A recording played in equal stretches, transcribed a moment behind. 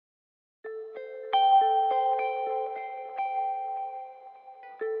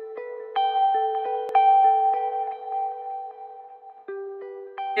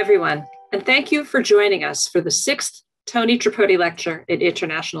everyone, and thank you for joining us for the 6th Tony Tripodi Lecture in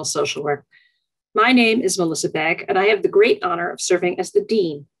International Social Work. My name is Melissa Begg, and I have the great honor of serving as the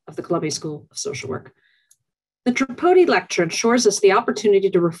Dean of the Columbia School of Social Work. The Tripodi Lecture ensures us the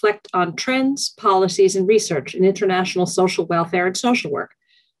opportunity to reflect on trends, policies, and research in international social welfare and social work,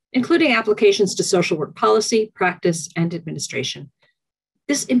 including applications to social work policy, practice, and administration.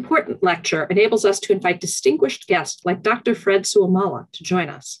 This important lecture enables us to invite distinguished guests like Dr. Fred Ssewamala to join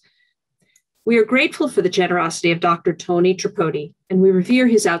us. We are grateful for the generosity of Dr. Tony Tripodi, and we revere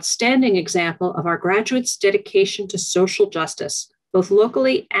his outstanding example of our graduates' dedication to social justice, both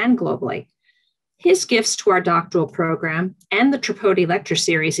locally and globally. His gifts to our doctoral program and the Tripodi Lecture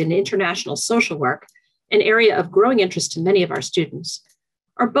Series in International Social Work, an area of growing interest to many of our students,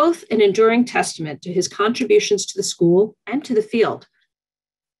 are both an enduring testament to his contributions to the school and to the field.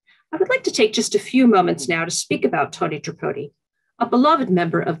 I would like to take just a few moments now to speak about Tony Tripodi, a beloved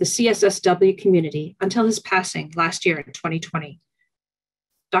member of the CSSW community until his passing last year in 2020.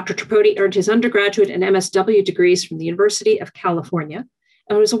 Dr. Tripodi earned his undergraduate and MSW degrees from the University of California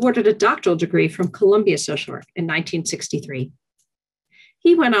and was awarded a doctoral degree from Columbia Social Work in 1963.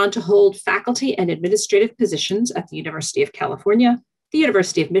 He went on to hold faculty and administrative positions at the University of California, the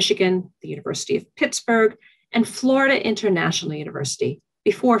University of Michigan, the University of Pittsburgh, and Florida International University,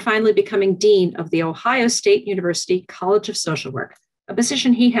 before finally becoming Dean of the Ohio State University College of Social Work, a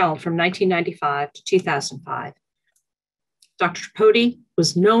position he held from 1995 to 2005. Dr. Tripodi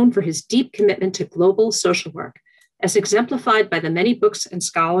was known for his deep commitment to global social work, as exemplified by the many books and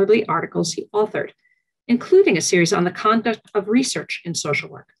scholarly articles he authored, including a series on the conduct of research in social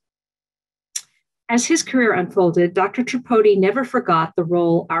work. As his career unfolded, Dr. Tripodi never forgot the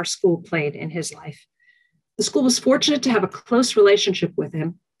role our school played in his life. The school was fortunate to have a close relationship with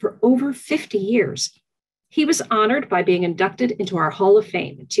him for over 50 years. He was honored by being inducted into our Hall of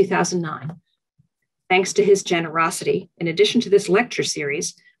Fame in 2009. Thanks to his generosity, in addition to this lecture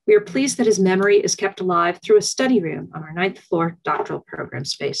series, we are pleased that his memory is kept alive through a study room on our 9th floor doctoral program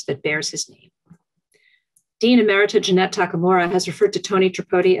space that bears his name. Dean Emerita Jeanette Takamura has referred to Tony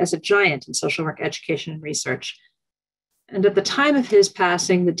Tripodi as a giant in social work education and research. And at the time of his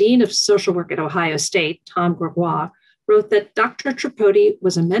passing, the Dean of Social Work at Ohio State, Tom Gregoire, wrote that Dr. Tripodi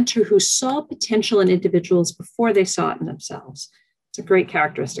was a mentor who saw potential in individuals before they saw it in themselves. It's a great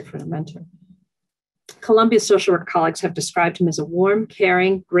characteristic for a mentor. Columbia social work colleagues have described him as a warm,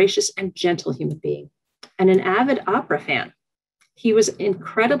 caring, gracious, and gentle human being, and an avid opera fan. He was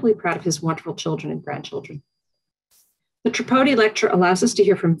incredibly proud of his wonderful children and grandchildren. The Tripodi Lecture allows us to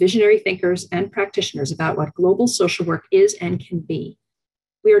hear from visionary thinkers and practitioners about what global social work is and can be.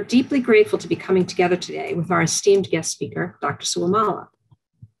 We are deeply grateful to be coming together today with our esteemed guest speaker, Dr. Ssewamala.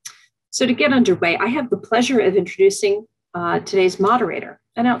 So to get underway, I have the pleasure of introducing today's moderator,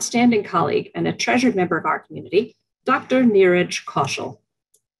 an outstanding colleague and a treasured member of our community, Dr. Neeraj Kaushal.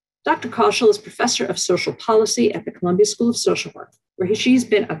 Dr. Kaushal is professor of social policy at the Columbia School of Social Work, where she's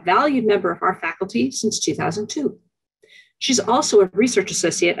been a valued member of our faculty since 2002. She's also a research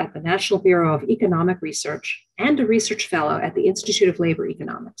associate at the National Bureau of Economic Research and a research fellow at the Institute of Labor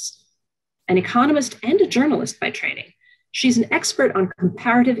Economics. An economist and a journalist by training, she's an expert on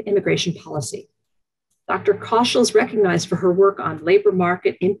comparative immigration policy. Dr. Kaushal is recognized for her work on labor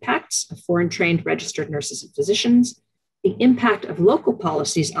market impacts of foreign-trained registered nurses and physicians, the impact of local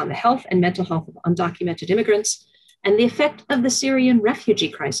policies on the health and mental health of undocumented immigrants, and the effect of the Syrian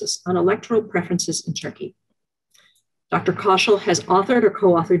refugee crisis on electoral preferences in Turkey. Dr. Kaushal has authored or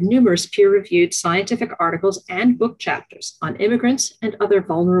co-authored numerous peer-reviewed scientific articles and book chapters on immigrants and other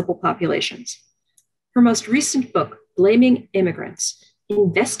vulnerable populations. Her most recent book, Blaming Immigrants,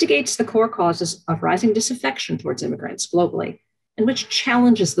 investigates the core causes of rising disaffection towards immigrants globally, and which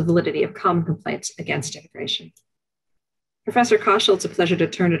challenges the validity of common complaints against immigration. Professor Kaushal, it's a pleasure to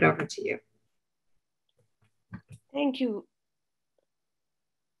turn it over to you. Thank you,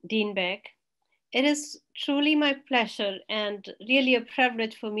 Dean Beck. It is truly my pleasure and really a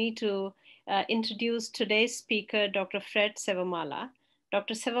privilege for me to introduce today's speaker, Dr. Fred Ssewamala.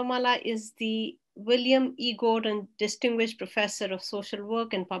 Dr. Ssewamala is the William E. Gordon Distinguished Professor of Social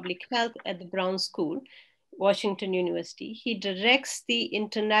Work and Public Health at the Brown School, Washington University. He directs the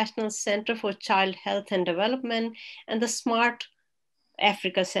International Center for Child Health and Development and the Smart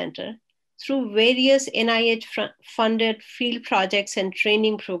Africa Center. Through various NIH-funded field projects and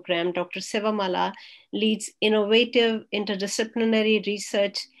training programs, Dr. Ssewamala leads innovative interdisciplinary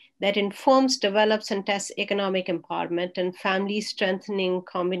research that informs, develops, and tests economic empowerment and family strengthening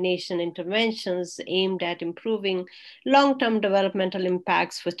combination interventions aimed at improving long-term developmental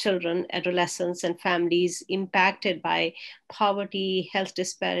impacts for children, adolescents, and families impacted by poverty, health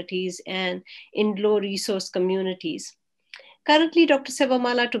disparities, and in low-resource communities. Currently, Dr.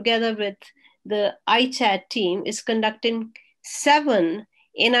 Ssewamala, together with the iChat team, is conducting 7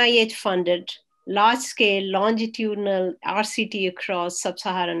 NIH-funded large-scale longitudinal RCT across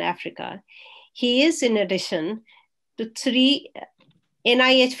sub-Saharan Africa. He is, in addition to 3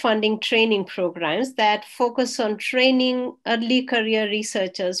 NIH funding training programs that focus on training early career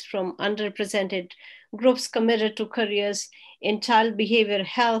researchers from underrepresented groups committed to careers in child behavior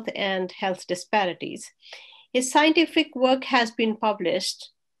health and health disparities. His scientific work has been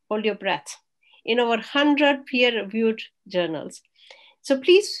published, hold your breath, in over 100 peer-reviewed journals. So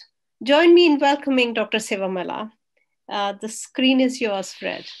please join me in welcoming Dr. Ssewamala. The screen is yours,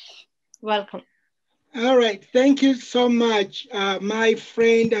 Fred. Welcome. All right, thank you so much, my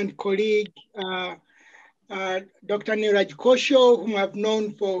friend and colleague, Dr. Neeraj Kosho, whom I've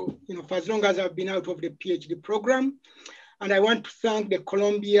known for as long as I've been out of the PhD program. And I want to thank the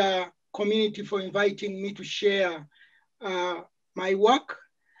Columbia community for inviting me to share my work.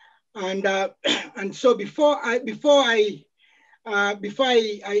 And so before I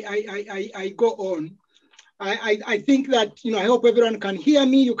go on, I think that I hope everyone can hear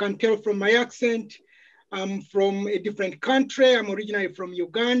me. You can tell from my accent. I'm from a different country. I'm originally from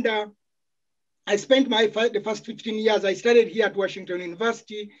Uganda. I spent the first 15 years. I started here at Washington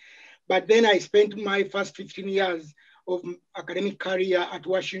University, but then I spent my first 15 years of academic career at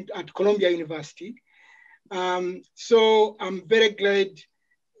Columbia University. So I'm very glad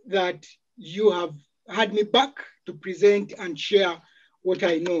that you have had me back to present and share what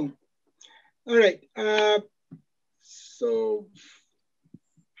I know. All right, so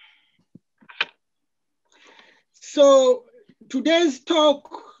today's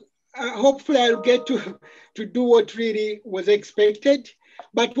talk, hopefully I'll get to do what really was expected.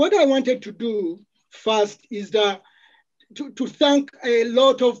 But what I wanted to do first is to thank a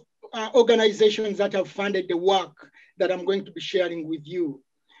lot of organizations that have funded the work that I'm going to be sharing with you.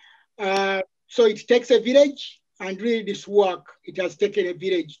 So it takes a village, and really this work, it has taken a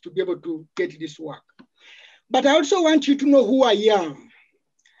village to be able to get this work. But I also want you to know who I am.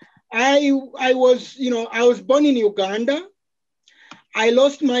 I was born in Uganda. I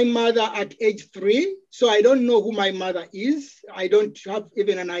lost my mother at age 3, so I don't know who my mother is. I don't have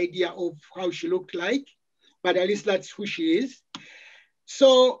even an idea of how she looked like, but at least that's who she is.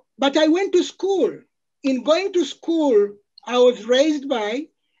 So, but I went to school. In going to school, I was raised by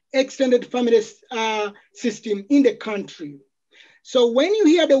extended family system in the country. So when you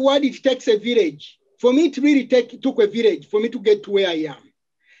hear the word, it takes a village, for me it really took a village for me to get to where I am.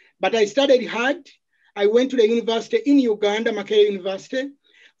 But I studied hard. I went to the university in Uganda, Makerere University,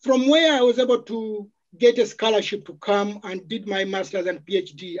 from where I was able to get a scholarship to come and did my master's and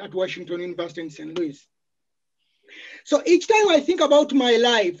PhD at Washington University in St. Louis. So each time I think about my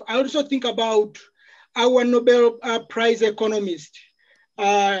life, I also think about our Nobel Prize economist,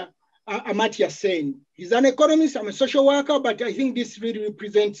 Amartya Sen. He's an economist, I'm a social worker, but I think this really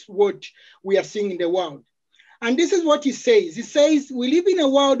represents what we are seeing in the world. And this is what he says. He says, we live in a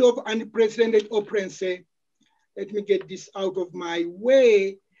world of unprecedented oppression. Let me get this out of my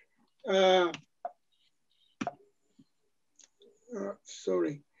way.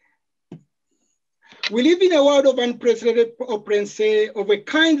 Sorry. We live in a world of unprecedented oppression of a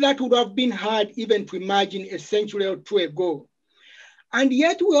kind that would have been hard even to imagine a century or two ago. And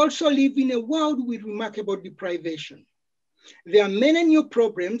yet we also live in a world with remarkable deprivation. There are many new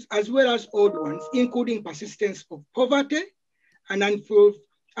problems as well as old ones, including persistence of poverty and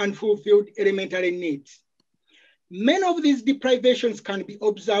unfulfilled elementary needs. Many of these deprivations can be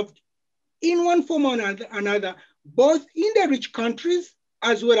observed in one form or another, both in the rich countries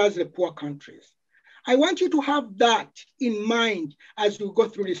as well as the poor countries. I want you to have that in mind as we go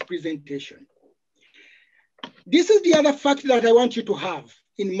through this presentation. This is the other fact that I want you to have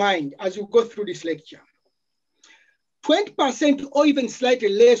in mind as we go through this lecture. 20% or even slightly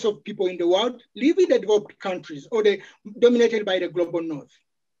less of people in the world live in the developed countries or dominated by the global north.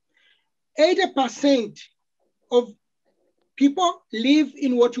 80% of people live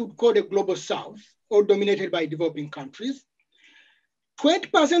in what you would call the global south or dominated by developing countries.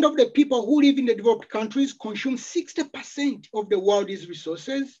 20% of the people who live in the developed countries consume 60% of the world's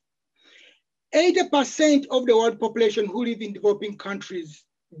resources. 80% of the world population who live in developing countries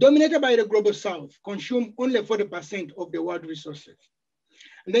dominated by the global south consume only 40% of the world resources.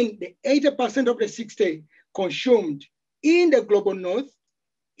 And then the 80% of the 60 consumed in the global north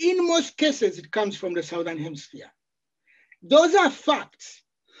In most cases, it comes from the Southern Hemisphere. Those are facts.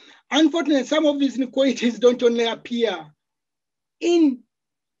 Unfortunately, some of these inequalities don't only appear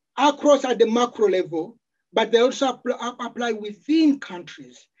across at the macro level, but they also apply within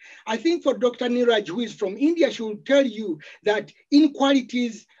countries. I think for Dr. Niraj, who is from India, she will tell you that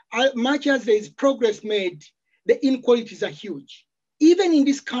inequalities, much as there is progress made, the inequalities are huge. Even in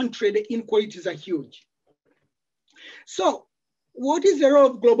this country, the inequalities are huge. So what is the role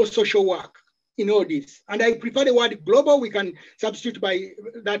of global social work in all this? And I prefer the word global. We can substitute by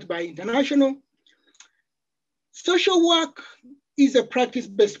international. Social work is a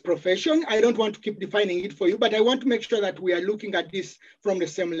practice-based profession. I don't want to keep defining it for you, but I want to make sure that we are looking at this from the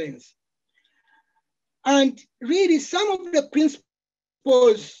same lens. And really, some of the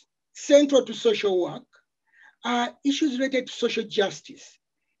principles central to social work are issues related to social justice,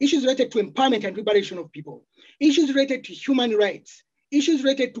 issues related to empowerment and liberation of people, issues related to human rights, issues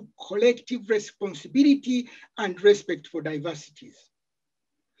related to collective responsibility and respect for diversities.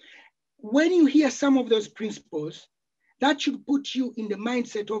 When you hear some of those principles, that should put you in the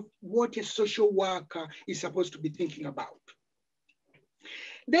mindset of what a social worker is supposed to be thinking about.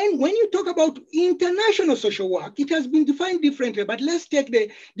 Then when you talk about international social work, it has been defined differently, but let's take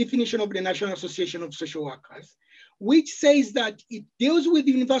the definition of the National Association of Social Workers, which says that it deals with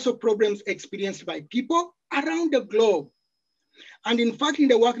universal problems experienced by people around the globe. And in fact, in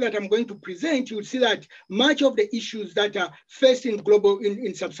the work that I'm going to present, you'll see that much of the issues that are faced in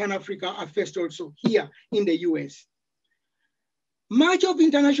sub-Saharan Africa are faced also here in the US. Much of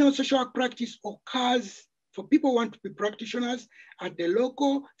international social work practice occurs for people who want to be practitioners at the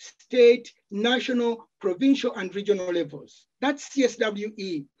local, state, national, provincial, and regional levels. That's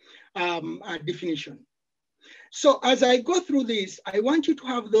CSWE definition. So as I go through this, I want you to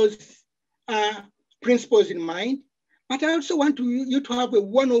have those principles in mind, but I also want you to have a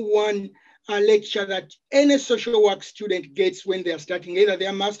one-on-one lecture that any social work student gets when they're starting either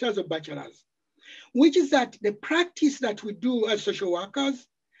their master's or bachelor's, which is that the practice that we do as social workers,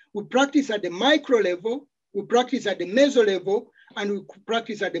 we practice at the micro level, we practice at the meso level, and we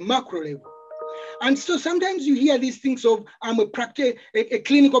practice at the macro level. And so sometimes you hear these things of, I'm a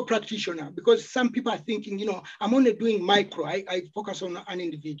clinical practitioner, because some people are thinking, you know, I'm only doing micro, I focus on an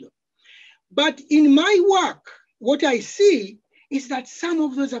individual. But in my work, what I see is that some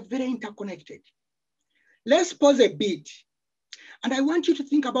of those are very interconnected. Let's pause a bit. And I want you to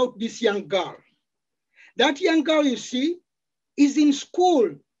think about this young girl. That young girl you see is in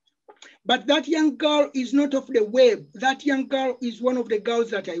school, but that young girl is not of the web. That young girl is one of the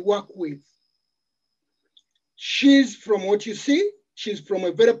girls that I work with. She's from what you see, she's from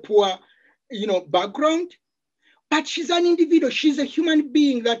a very poor, background, but she's an individual. She's a human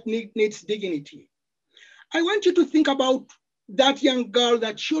being that needs dignity. I want you to think about that young girl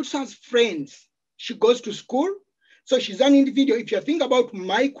that she also has friends. She goes to school, so she's an individual. If you think about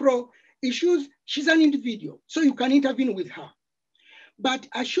micro issues, she's an individual, so you can intervene with her. But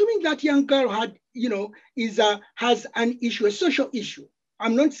assuming that young girl has an issue, a social issue.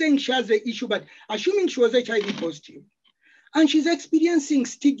 I'm not saying she has the issue, but assuming she was HIV positive and she's experiencing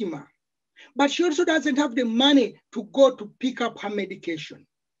stigma, but she also doesn't have the money to go to pick up her medication.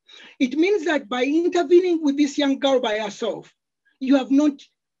 It means that by intervening with this young girl by herself, you have not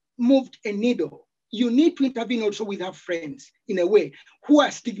moved a needle. You need to intervene also with her friends in a way who are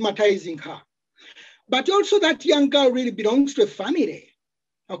stigmatizing her. But also that young girl really belongs to a family,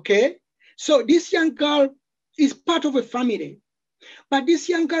 okay? So this young girl is part of a family, but this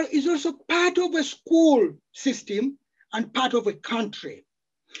young girl is also part of a school system and part of a country.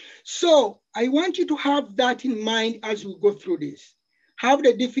 So I want you to have that in mind as we go through this. Have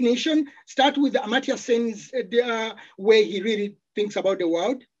the definition, start with Amartya Sen's way he really thinks about the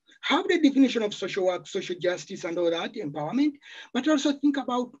world. Have the definition of social work, social justice and all that, empowerment, but also think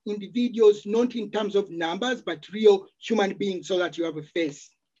about individuals, not in terms of numbers, but real human beings so that you have a face.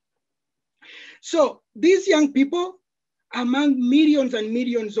 So these young people, among millions and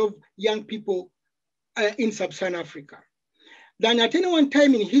millions of young people in sub-Saharan Africa, then at any one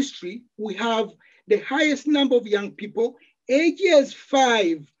time in history, we have the highest number of young people, ages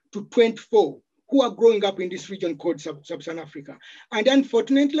 5 to 24, who are growing up in this region called sub-Saharan Africa. And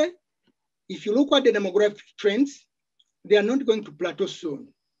unfortunately, if you look at the demographic trends, they are not going to plateau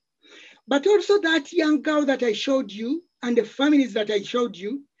soon. But also that young girl that I showed you and the families that I showed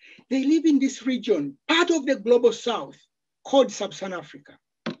you, they live in this region, part of the global south called sub-Saharan Africa.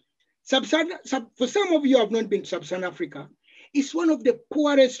 For some of you who have not been to sub-Saharan Africa, it's one of the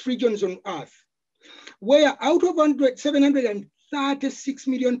poorest regions on earth, where out of 736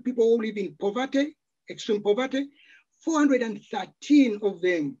 million people who live in poverty, extreme poverty, 413 of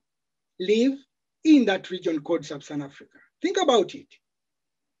them live in that region called Sub-Saharan Africa. Think about it.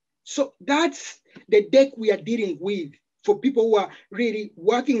 So that's the deck we are dealing with for people who are really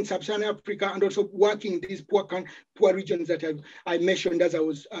working in Sub-Saharan Africa and also working in these poor regions that I mentioned as I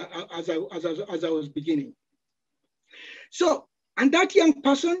was beginning. So, and that young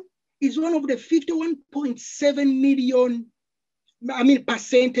person is one of the 51.7 million,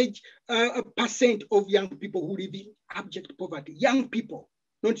 percent of young people who live in abject poverty. Young people,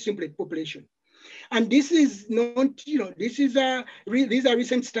 not simply population. And this is not, these are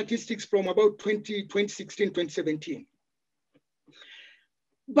recent statistics from about 2016, 2017.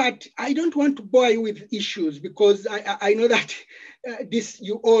 But I don't want to bore you with issues because I know that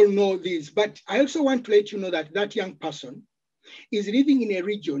you all know this, but I also want to let you know that that young person is living in a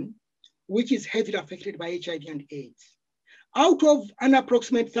region which is heavily affected by HIV and AIDS. Out of an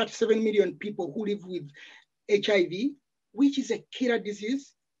approximate 37 million people who live with HIV, which is a killer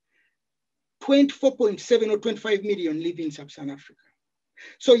disease, 24.7 or 25 million live in Sub-Saharan Africa.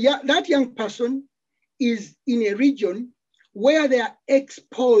 So yeah, that young person is in a region where they are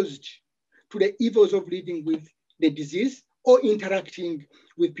exposed to the evils of living with the disease or interacting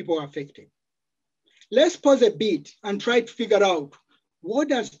with people affected. Let's pause a bit and try to figure out what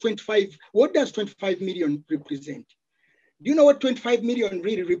does 25 million represent? Do you know what 25 million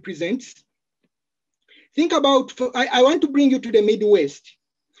really represents? Think about, I want to bring you to the Midwest.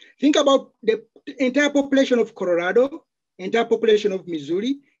 Think about the entire population of Colorado, entire population of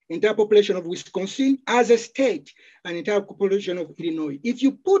Missouri, entire population of Wisconsin as a state, and entire population of Illinois. If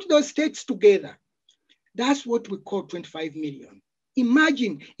you put those states together, that's what we call 25 million.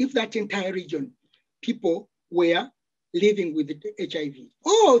 Imagine if that entire region, people were living with HIV.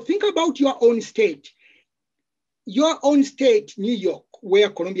 Oh, think about your own state. Your own state, New York, where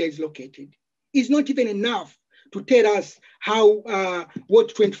Columbia is located, is not even enough to tell us how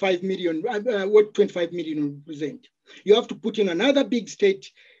what 25 million represent. You have to put in another big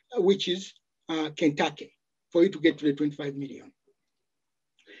state, which is Kentucky, for you to get to the 25 million.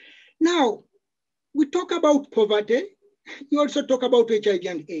 Now, we talk about poverty. You also talk about HIV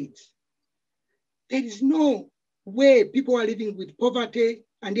and AIDS. There is no way people are living with poverty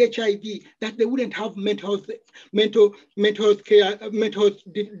and HIV that they wouldn't have mental health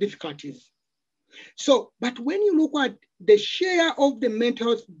difficulties. So, but when you look at the share of the mental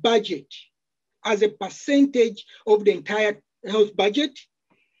health budget as a percentage of the entire health budget,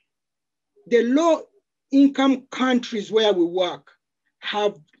 the low income countries where we work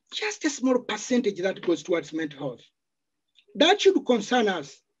have just a small percentage that goes towards mental health. That should concern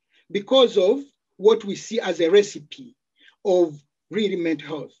us because of what we see as a recipe of really mental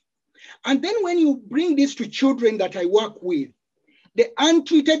health. And then when you bring this to children that I work with, the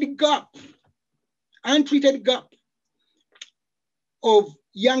untreated gap of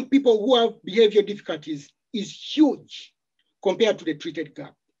young people who have behavior difficulties is huge compared to the treated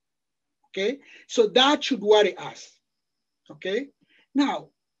gap, okay? So that should worry us, okay? Now,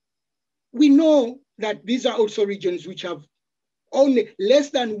 we know that these are also regions which have only less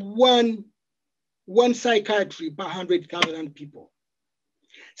than one psychiatry per 100,000 people.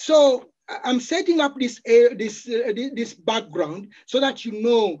 So I'm setting up this background so that you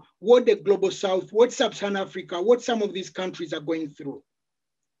know what the Global South, what Sub-Saharan Africa, what some of these countries are going through.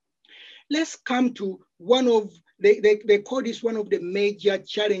 Let's come to one of, they call this one of the major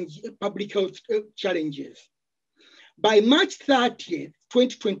public health challenges. By March 30th,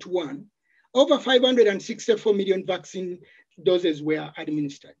 2021, over 564 million vaccine doses were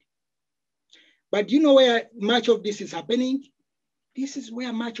administered. But do you know where much of this is happening? This is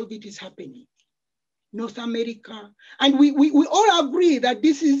where much of it is happening. North America. And we all agree that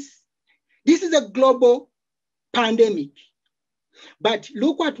this is a global pandemic. But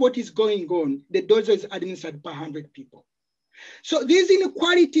look at what is going on. The doses administered per 100 people. So these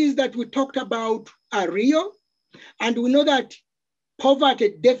inequalities that we talked about are real. And we know that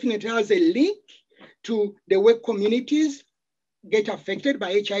poverty definitely has a link to the way communities get affected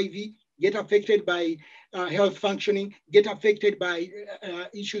by HIV, get affected by health functioning, get affected by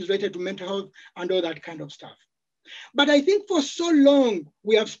issues related to mental health and all that kind of stuff. But I think for so long,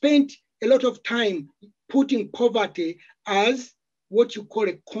 we have spent a lot of time putting poverty as what you call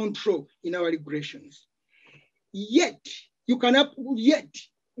a control in our regulations. Yet,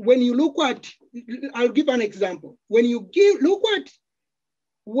 when you look at, I'll give an example. When you look at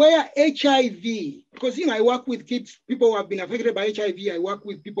where HIV, because I work with kids, people who have been affected by HIV, I work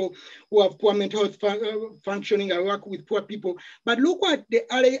with people who have poor mental health functioning, I work with poor people, but look at the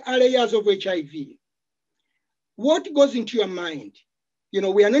areas of HIV. What goes into your mind? You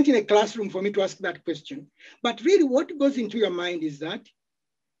know, we are not in a classroom for me to ask that question. But really what goes into your mind is that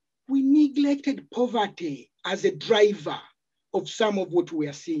we neglected poverty as a driver of some of what we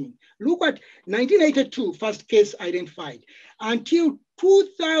are seeing. Look at 1982, first case identified, until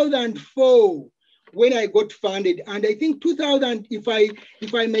 2004, when I got funded. And I think 2000, if I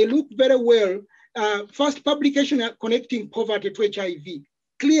may look very well, first publication connecting poverty to HIV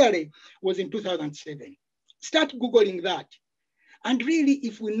clearly was in 2007. Start Googling that. And really,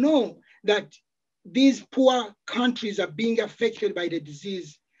 if we know that these poor countries are being affected by the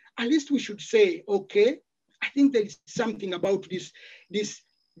disease, at least we should say, okay, I think there is something about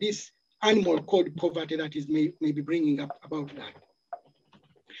this animal called poverty that is maybe bringing up about that.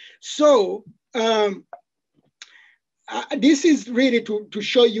 So this is really to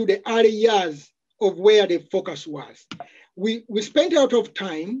show you the early years of where the focus was. We spent a lot of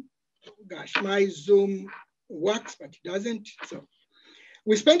time, gosh, my Zoom works, but it doesn't. So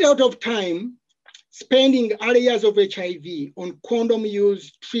we spent a lot of time spending early years of HIV on condom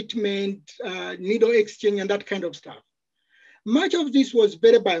use, treatment, needle exchange, and that kind of stuff. Much of this was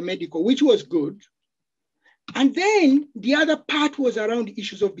very biomedical, which was good. And then the other part was around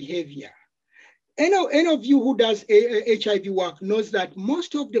issues of behavior. Any of you who does HIV work knows that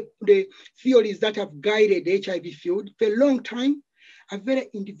most of the theories that have guided the HIV field for a long time are very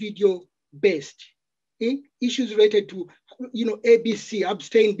individual based. Issues related to, ABC,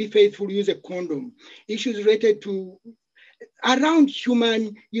 abstain, be faithful, use a condom. Issues related to around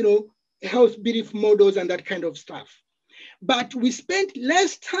human, health belief models and that kind of stuff. But we spent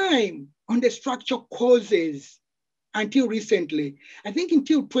less time on the structural causes until recently. I think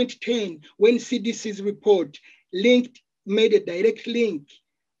until 2010, when CDC's report made a direct link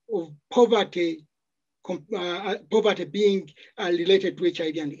of poverty being related to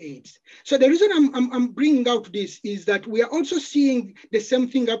HIV and AIDS. So the reason I'm bringing out this is that we are also seeing the same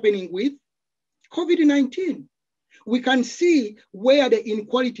thing happening with COVID-19. We can see where the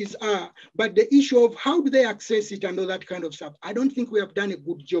inequalities are, but the issue of how do they access it and all that kind of stuff, I don't think we have done a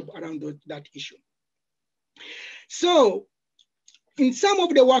good job around that issue. So in some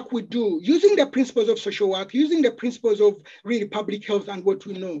of the work we do, using the principles of social work, using the principles of really public health and what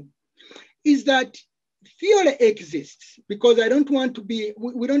we know, is that theory exists, because I don't want to be,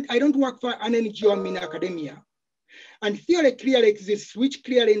 I don't work for an NGO, I'm in academia. And theory clearly exists, which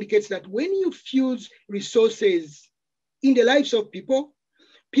clearly indicates that when you fuse resources in the lives of people,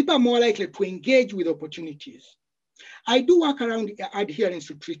 people are more likely to engage with opportunities. I do work around adherence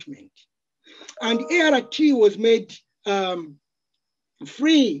to treatment. And ART was made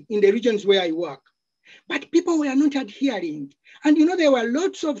free in the regions where I work, but people were not adhering. And there were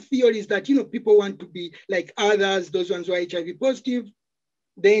lots of theories that people want to be like others, those ones who are HIV positive,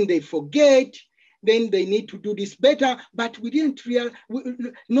 then they forget, then they need to do this better, but we didn't realize,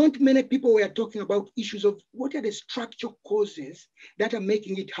 not many people were talking about issues of what are the structural causes that are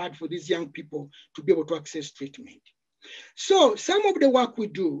making it hard for these young people to be able to access treatment. So some of the work we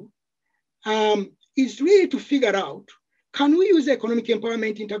do is really to figure out, can we use economic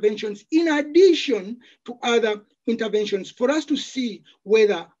empowerment interventions in addition to other interventions for us to see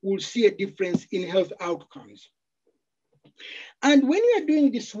whether we'll see a difference in health outcomes? And when you are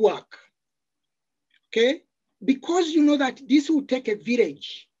doing this work, okay, because you know that this will take a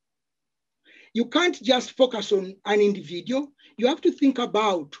village, you can't just focus on an individual. You have to think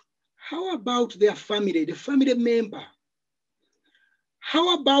about, how about their family, the family member?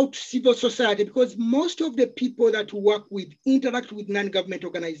 How about civil society? Because most of the people that we work with interact with non-government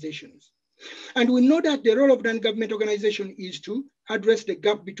organizations. And we know that the role of non-government organization is to address the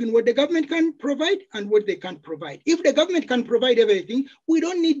gap between what the government can provide and what they can't provide. If the government can provide everything, we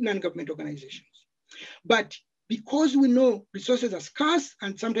don't need non-government organizations. But because we know resources are scarce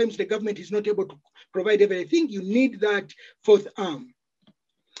and sometimes the government is not able to provide everything, you need that fourth arm.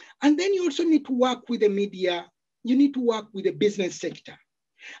 And then you also need to work with the media. You need to work with the business sector.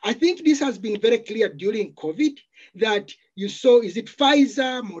 I think this has been very clear during COVID that you saw, is it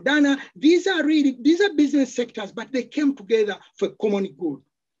Pfizer, Moderna? These are business sectors, but they came together for common good.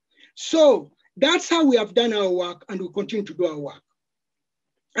 So that's how we have done our work, and we continue to do our work.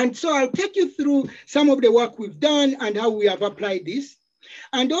 And so I'll take you through some of the work we've done and how we have applied this.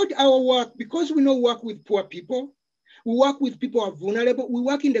 And all our work, because we work with poor people, we work with people who are vulnerable, we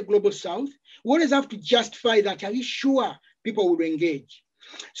work in the global south, we always have to justify that. Are you sure people will engage?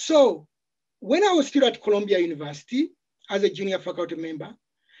 So when I was still at Columbia University as a junior faculty member,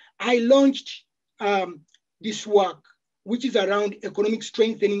 I launched this work, which is around economic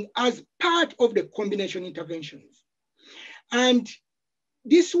strengthening as part of the combination interventions. And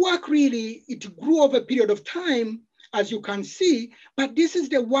this work really, it grew over a period of time, as you can see, but this is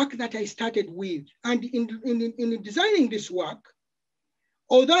the work that I started with. And in designing this work,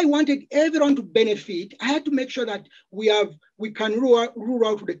 although I wanted everyone to benefit, I had to make sure that we can rule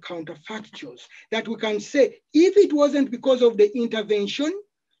out the counterfactuals, that we can say, if it wasn't because of the intervention,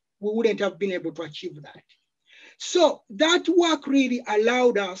 we wouldn't have been able to achieve that. So that work really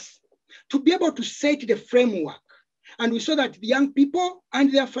allowed us to be able to set the framework. And we saw that the young people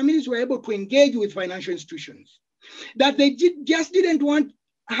and their families were able to engage with financial institutions, that they just didn't want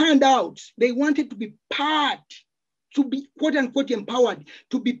handouts. They wanted to be part, to be quote unquote empowered,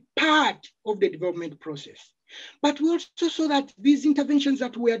 to be part of the development process. But we also saw that these interventions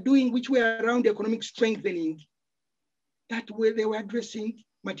that we are doing, which were around economic strengthening, they were addressing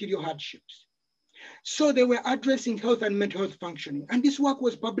material hardships. So they were addressing health and mental health functioning. And this work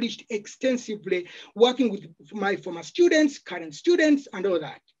was published extensively, working with my former students, current students, and all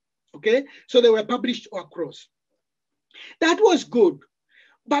that, okay? So they were published across. That was good.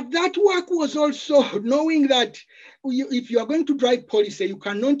 But that work was also knowing that if you are going to drive policy, you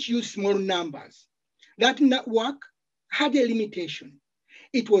cannot use small numbers. That work had a limitation.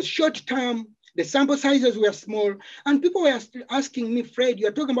 It was short term, the sample sizes were small, and people were asking me, Fred,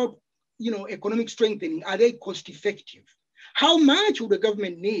 you're talking about economic strengthening, are they cost effective? How much would the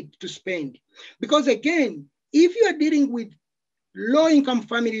government need to spend? Because again, if you are dealing with low income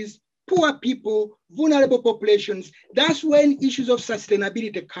families, poor people, vulnerable populations, that's when issues of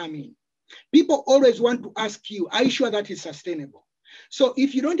sustainability come in. People always want to ask you, are you sure that is sustainable? So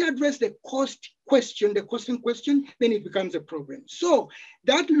if you don't address the cost question, the costing question, then it becomes a problem. So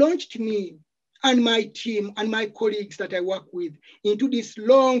that launched me and my team and my colleagues that I work with into this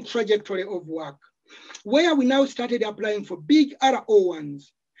long trajectory of work, where we now started applying for big RO1s,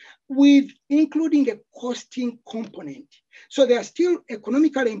 with including a costing component. So they are still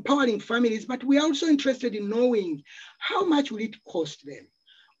economically empowering families, but we are also interested in knowing how much will it cost them?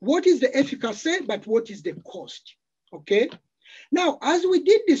 What is the efficacy, but what is the cost, okay? Now, as we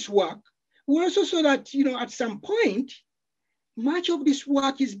did this work, we also saw that, at some point, much of this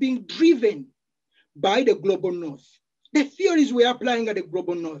work is being driven by the global north. The theories we're applying are the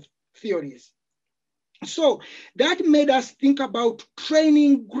global north theories. So that made us think about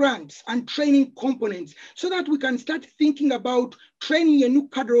training grants and training components so that we can start thinking about training a new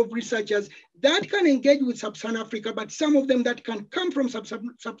cadre of researchers that can engage with Sub-Saharan Africa, but some of them that can come from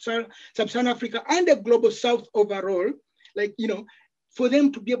Sub-Saharan Africa and the global south overall, for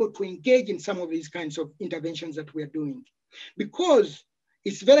them to be able to engage in some of these kinds of interventions that we're doing. Because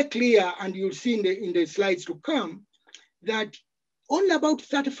it's very clear, and you'll see in the slides to come, that only about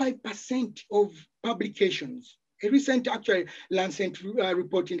 35% of publications, a recent Lancet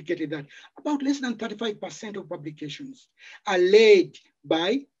report indicated that about less than 35% of publications are led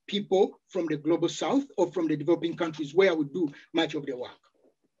by people from the global south or from the developing countries where we do much of the work.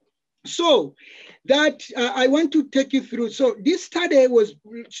 So that I want to take you through. So this study was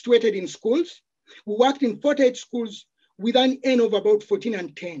situated in schools. We worked in 48 schools with an N of about 14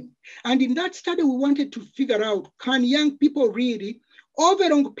 and 10. And in that study, we wanted to figure out, can young people really, over a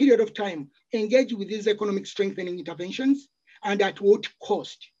long period of time, engage with these economic strengthening interventions, and at what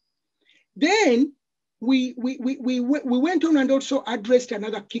cost? Then we went on and also addressed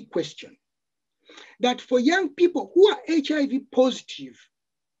another key question, that for young people who are HIV positive,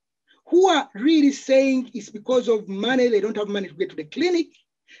 who are really saying it's because of money, they don't have money to get to the clinic,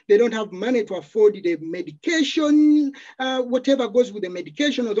 they don't have money to afford the medication, whatever goes with the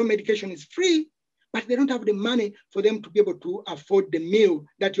medication, although medication is free, but they don't have the money for them to be able to afford the meal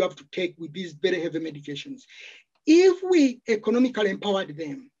that you have to take with these very heavy medications. If we economically empowered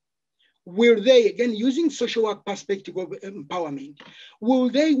them, will they, again, using social work perspective of empowerment,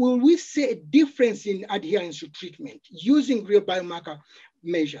 will we see a difference in adherence to treatment using real biomarker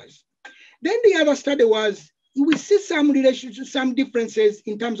measures? Then the other study was, we see some relationships, some differences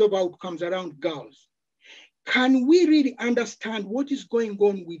in terms of outcomes around girls. Can we really understand what is going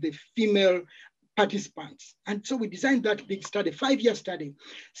on with the female participants? And so we designed that big study, 5-year study,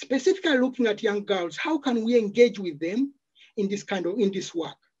 specifically looking at young girls. How can we engage with them in this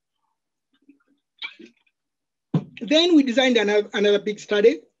work? Then we designed another big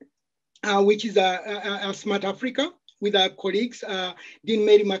study, which is a Smart Africa, with our colleagues, Dean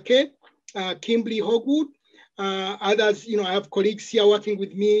Mary McKay, Kimberly Hogwood, others, I have colleagues here working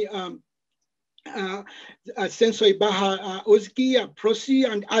with me, Sensoi Baha Ozki,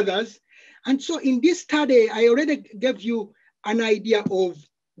 Prosi, and others. And so in this study, I already gave you an idea of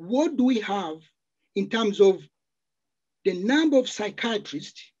what do we have in terms of the number of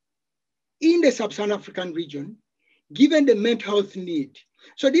psychiatrists in the Sub-Saharan African region, given the mental health need.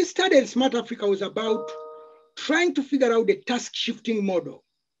 So this study in Smart Africa was about trying to figure out the task shifting model.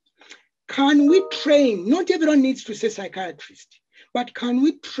 Can we train, not everyone needs to say psychiatrist, but can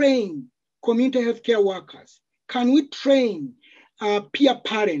we train community healthcare workers? Can we train peer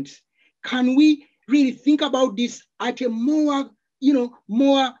parents? Can we really think about this at a more,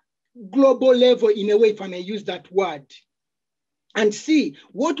 more global level, in a way, if I may use that word, and see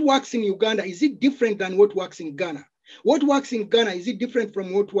what works in Uganda? Is it different than what works in Ghana? What works in Ghana, is it different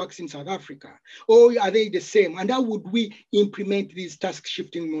from what works in South Africa? Or are they the same? And how would we implement these task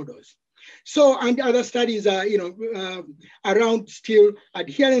shifting models? So, and other studies are, around still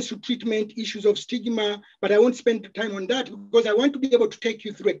adherence to treatment, issues of stigma, but I won't spend time on that because I want to be able to take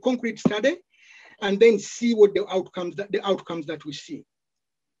you through a concrete study and then see what the outcomes that we see.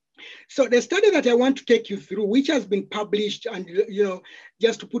 So the study that I want to take you through, which has been published, and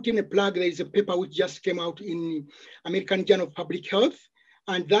just to put in a plug, there is a paper which just came out in American Journal of Public Health,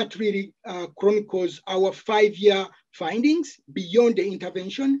 and that really chronicles our 5-year findings beyond the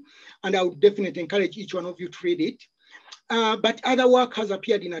intervention. And I would definitely encourage each one of you to read it. But other work has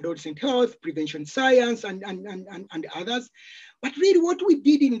appeared in adolescent health, prevention science, and others. But really what we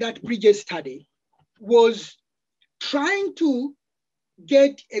did in that Bridges study was trying to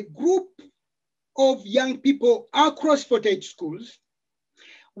get a group of young people across 48 schools.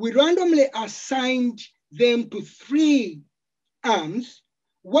 We randomly assigned them to 3 arms.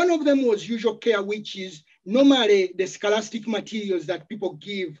 One of them was usual care, which is normally the scholastic materials that people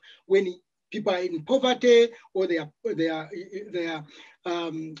give when people are in poverty or they are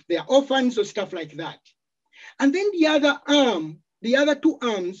orphans or stuff like that. And then the other 2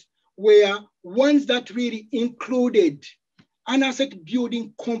 arms were ones that really included an asset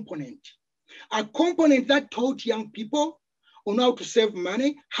building component, a component that taught young people on how to save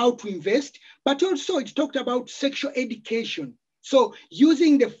money, how to invest, but also it talked about sexual education. So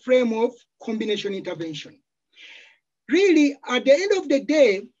using the frame of combination intervention. Really, at the end of the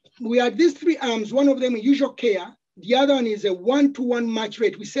day, we had these 3 arms, one of them is usual care, the other one is a 1-to-1 match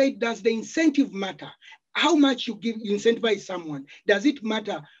rate. We say, does the incentive matter? How much you incentivize someone? Does it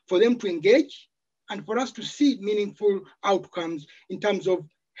matter for them to engage and for us to see meaningful outcomes in terms of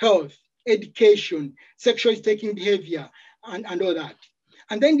health, education, sexual taking behavior, and all that?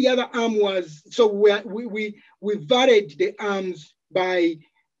 And then the other arm was, so we varied the arms by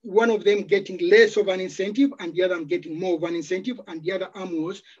one of them getting less of an incentive and the other one getting more of an incentive, and the other arm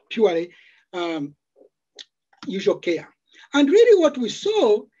was purely usual care. And really what we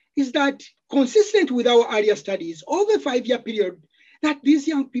saw is that, consistent with our earlier studies, over a 5-year period, that these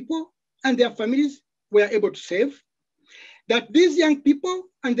young people and their families were able to save, that these young people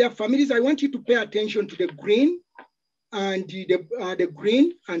and their families, I want you to pay attention to the green and the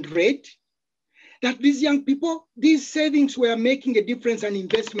green and red, that these young people, these savings were making a difference, and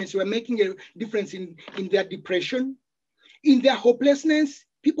investments were making a difference in their depression, in their hopelessness.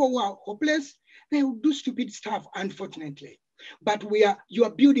 People who are hopeless, they will do stupid stuff, unfortunately. But you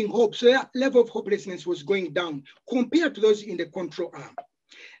are building hope. So their level of hopelessness was going down compared to those in the control arm.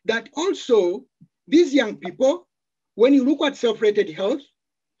 That also, these young people, when you look at self-rated health,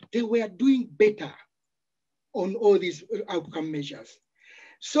 they were doing better on all these outcome measures.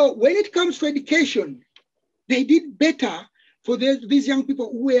 So when it comes to education, they did better for these young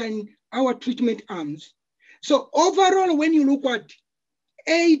people who were in our treatment arms. So overall, when you look at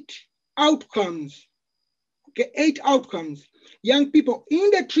 8 outcomes, okay, 8 outcomes, young people in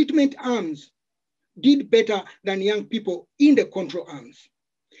the treatment arms did better than young people in the control arms.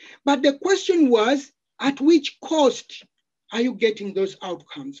 But the question was, at which cost are you getting those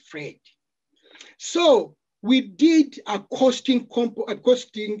outcomes, Fred? So we did a costing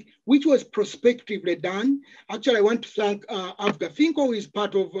which was prospectively done. Actually, I want to thank Avga Finko, who is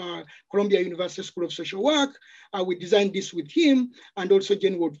part of Columbia University School of Social Work. We designed this with him, and also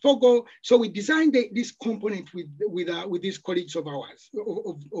Jen Wood-Fogle. So we designed this component with these colleagues of ours,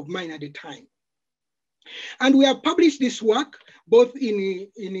 of mine at the time. And we have published this work both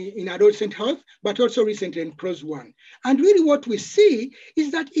in adolescent health, but also recently in PROS 1. And really what we see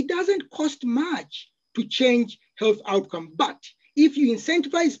is that it doesn't cost much to change health outcome. But if you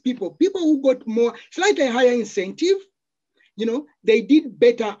incentivize people who got more, slightly higher incentive, they did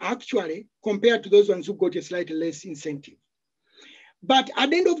better actually compared to those ones who got a slightly less incentive. But at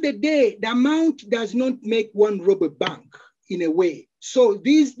the end of the day, the amount does not make one rob a bank in a way. So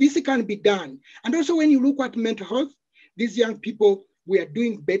this can be done. And also when you look at mental health, these young people were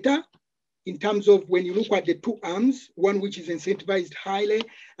doing better in terms of when you look at the 2 arms, one which is incentivized highly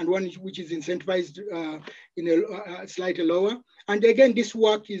and one which is incentivized in a slightly lower. And again, this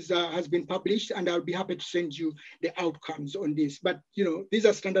work has been published, and I'll be happy to send you the outcomes on this. But these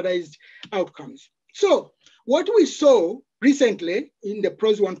are standardized outcomes. So What we saw recently in the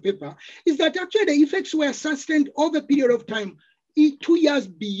PROS 1 paper is that actually the effects were sustained over a period of time, 2 years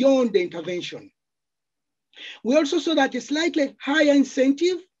beyond the intervention. We also saw that a slightly higher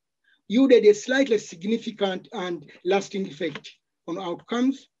incentive yielded a slightly significant and lasting effect on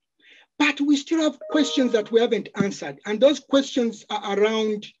outcomes. But we still have questions that we haven't answered. And those questions are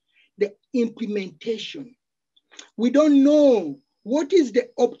around the implementation. We don't know what is the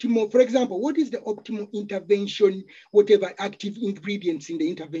optimal, for example, what is the optimal intervention, whatever active ingredients in the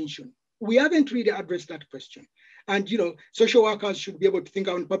intervention. We haven't really addressed that question. And social workers should be able to think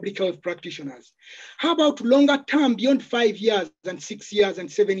about public health practitioners. How about longer term, beyond 5 years and 6 years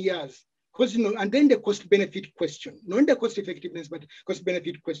and 7 years? Because, and then the cost benefit question, not the cost effectiveness, but cost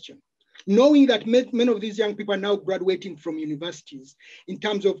benefit question. Knowing that many of these young people are now graduating from universities in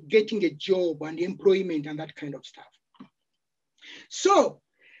terms of getting a job and employment and that kind of stuff. So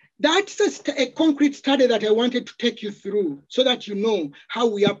that's a concrete study that I wanted to take you through so that you know how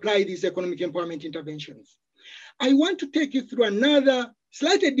we apply these economic empowerment interventions. I want to take you through another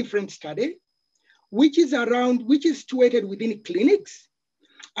slightly different study, which is situated within clinics.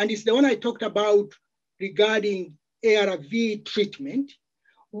 And it's the one I talked about regarding ARV treatment,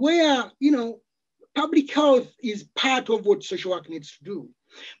 where, public health is part of what social work needs to do.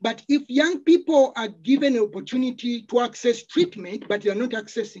 But if young people are given an opportunity to access treatment, but they're not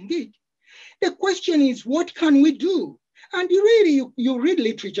accessing it, the question is, what can we do? And you read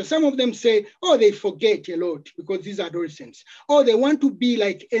literature. Some of them say, oh, they forget a lot because these are adolescents. Or they want to be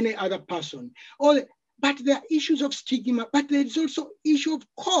like any other person. But there are issues of stigma, but there's also issue of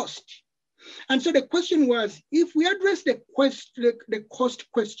cost. And so the question was, if we address the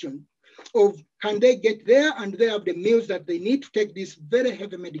cost question of can they get there and they have the meals that they need to take this very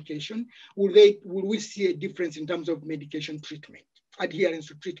heavy medication, will we see a difference in terms of medication treatment, adherence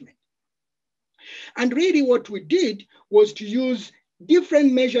to treatment? And really what we did was to use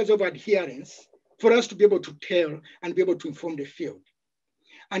different measures of adherence for us to be able to tell and be able to inform the field.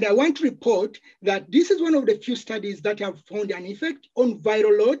 And I want to report that this is one of the few studies that have found an effect on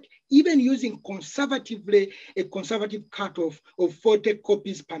viral load, even using a conservative cutoff of 40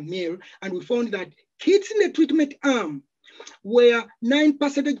 copies per mil. And we found that kids in the treatment arm were 9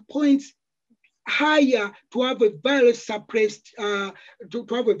 percentage points higher to have a viral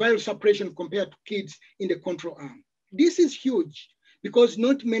suppression compared to kids in the control arm. This is huge, because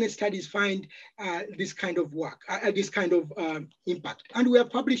not many studies find this kind of work, this kind of impact. And we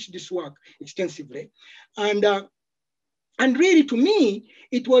have published this work extensively. And really, to me,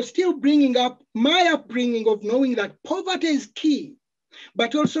 it was still bringing up my upbringing of knowing that poverty is key,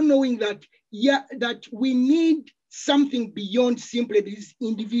 but also knowing that, that we need something beyond simply these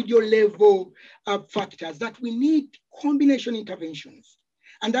individual level factors, that we need combination interventions.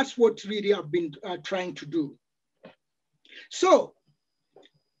 And that's what really I've been trying to do. So,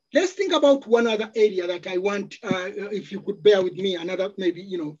 let's think about one other area that I want, if you could bear with me, another maybe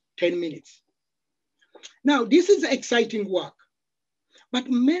 10 minutes. Now, this is exciting work, but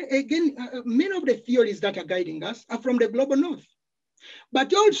many of the theories that are guiding us are from the global north.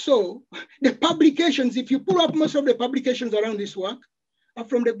 But also the publications, if you pull up most of the publications around this work, are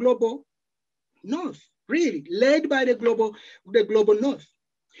from the global north, really, led by the global north.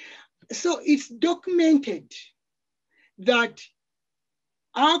 So it's documented that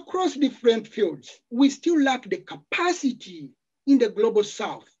across different fields, we still lack the capacity in the global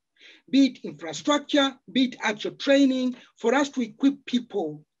south, be it infrastructure, be it actual training, for us to equip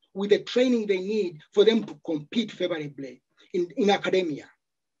people with the training they need for them to compete favorably in academia.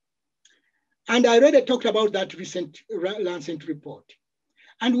 And I already talked about that recent Lancet report.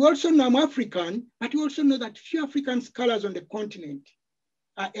 And we also know I'm African, but we also know that few African scholars on the continent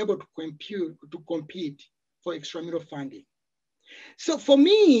are able to compete for extramural funding. So for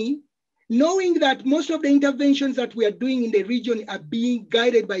me, knowing that most of the interventions that we are doing in the region are being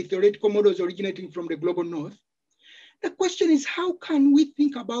guided by theoretical models originating from the global north, the question is, how can we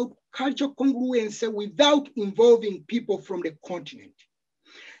think about cultural congruence without involving people from the continent?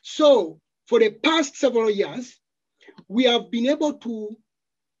 So for the past several years, we have been able to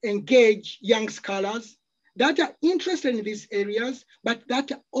engage young scholars that are interested in these areas, but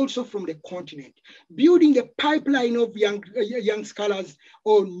that are also from the continent, building a pipeline of young scholars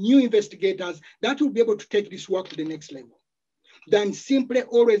or new investigators that will be able to take this work to the next level, than simply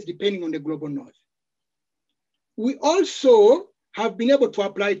always depending on the global north. We also have been able to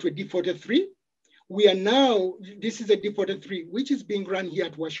apply to a D43. We are now, this is a D43, which is being run here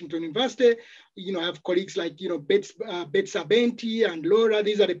at Washington University. I have colleagues like, Betsy Benti and Laura.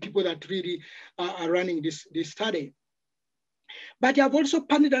 These are the people that really are running this study. But I've also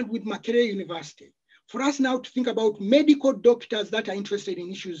partnered with Makerere University for us now to think about medical doctors that are interested in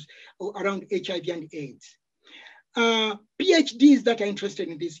issues around HIV and AIDS. PhDs that are interested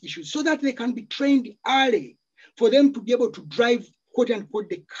in these issues so that they can be trained early for them to be able to drive, quote unquote,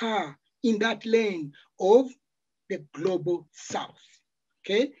 the car in that lane of the global South,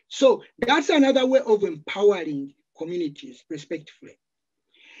 okay? So that's another way of empowering communities, respectively.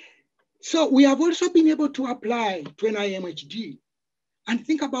 So we have also been able to apply to an IMHD and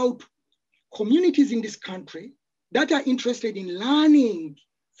think about communities in this country that are interested in learning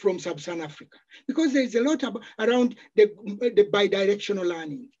from Sub-Saharan Africa, because there's a lot around the bidirectional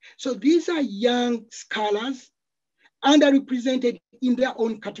learning. So these are young scholars, underrepresented in their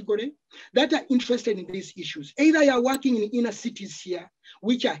own category, that are interested in these issues. Either you are working in inner cities here,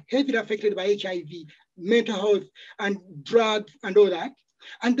 which are heavily affected by HIV, mental health, and drug and all that.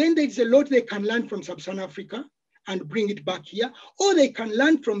 And then there's a lot they can learn from Sub-Saharan Africa and bring it back here, or they can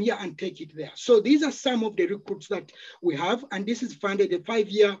learn from here and take it there. So these are some of the recruits that we have, and this is funded a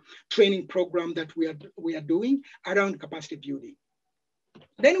 5-year training program that we are doing around capacity building.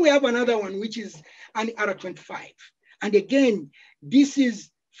 Then we have another one, which is an R25. And again, this is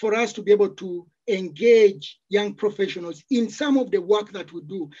for us to be able to engage young professionals in some of the work that we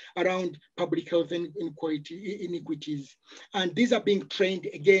do around public health and inequities. And these are being trained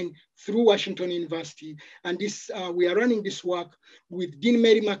again through Washington University. And this we are running this work with Dean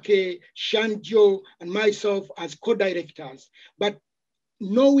Mary McKay, Shan Jo, and myself as co-directors. But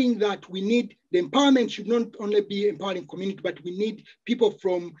knowing that we need, the empowerment should not only be empowering community, but we need people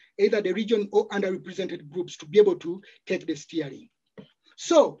from either the region or underrepresented groups to be able to take the steering.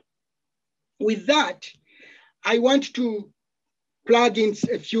 So with that, I want to plug in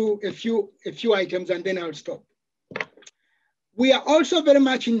a few items and then I'll stop. We are also very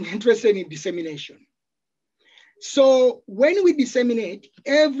much interested in dissemination. So when we disseminate,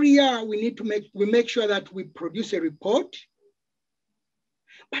 every year we need to make sure that we produce a report,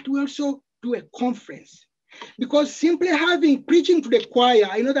 but we also do a conference. Because simply preaching to the choir,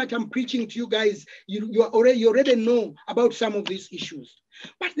 I know that I'm preaching to you guys, you already know about some of these issues.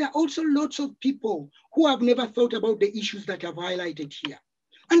 But there are also lots of people who have never thought about the issues that I've highlighted here.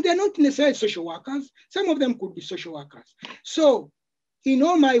 And they're not necessarily social workers. Some of them could be social workers. So in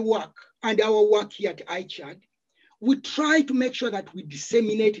all my work and our work here at ICHAD, we try to make sure that we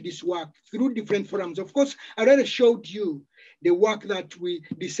disseminate this work through different forums. Of course, I already showed you the work that we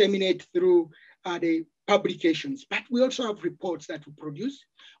disseminate through the publications, but we also have reports that we produce.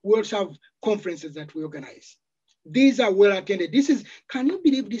 We also have conferences that we organize. These are well attended. This is, can you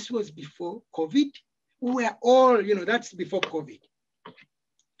believe this was before COVID? We were all, that's before COVID.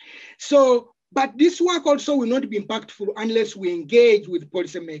 So, but this work also will not be impactful unless we engage with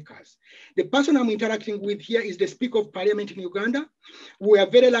policymakers. The person I'm interacting with here is the Speaker of Parliament in Uganda. We are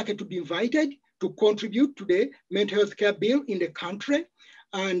very lucky to be invited to contribute to the mental health care bill in the country.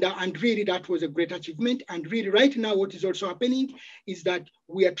 And really that was a great achievement. And really right now what is also happening is that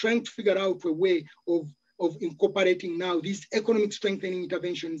we are trying to figure out a way of incorporating now these economic strengthening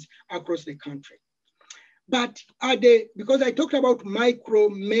interventions across the country. But because I talked about micro,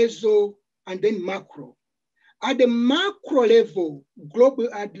 meso, and then macro. At the macro level,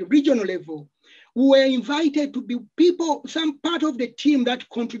 global, at the regional level, we were invited to be people, some part of the team that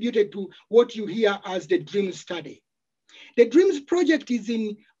contributed to what you hear as the DREAMS study. The DREAMS project is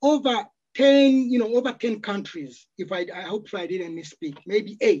in over 10 countries, I hope I didn't misspeak,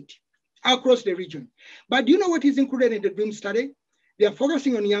 maybe 8 across the region. But do you know what is included in the DREAMS study? They are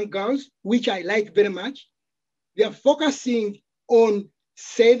focusing on young girls, which I like very much. They are focusing on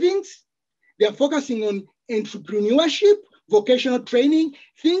savings. They are focusing on entrepreneurship, vocational training,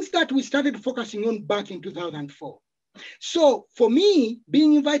 things that we started focusing on back in 2004. So for me,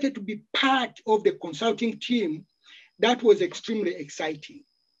 being invited to be part of the consulting team, that was extremely exciting.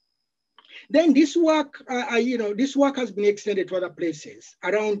 Then this work, this work has been extended to other places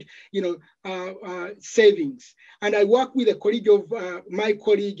around, savings. And I work with a colleague of my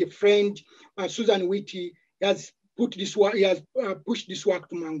colleague, a friend, Susan Whitty, has put this work. He has pushed this work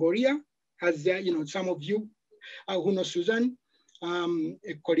to Mongolia, as some of you who know Susan,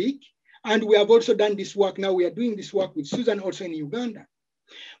 a colleague. And we have also done this work. Now we are doing this work with Susan also in Uganda.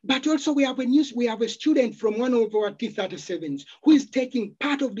 But also we have a student from one of our T37s who is taking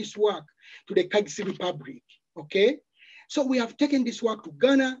part of this work to the Kyrgyz Republic, okay? So we have taken this work to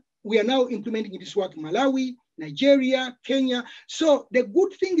Ghana. We are now implementing this work in Malawi, Nigeria, Kenya. So the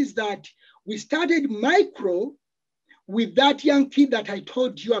good thing is that we started micro with that young kid that I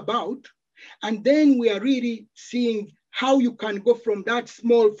told you about. And then we are really seeing how you can go from that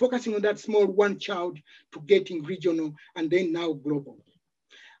small, focusing on that small one child to getting regional and then now global.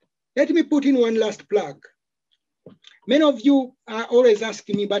 Let me put in one last plug. Many of you are always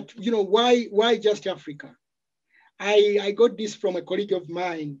asking me, but why just Africa? I got this from a colleague of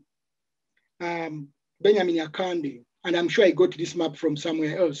mine, Benjamin Akande, and I'm sure I got this map from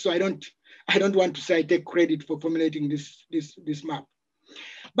somewhere else. So I don't want to say I take credit for formulating this map.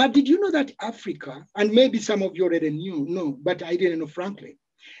 But did you know that Africa, and maybe some of you already know, but I didn't know frankly,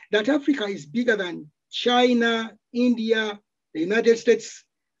 that Africa is bigger than China, India, the United States,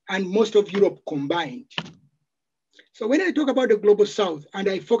 and most of Europe combined. So when I talk about the global South and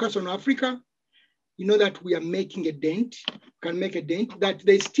I focus on Africa, you know that we are making a dent, can make a dent, that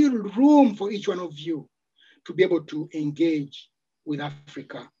there's still room for each one of you to be able to engage with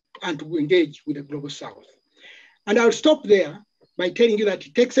Africa and to engage with the global South. And I'll stop there by telling you that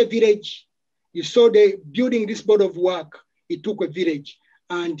it takes a village. You saw the building this board of work, it took a village.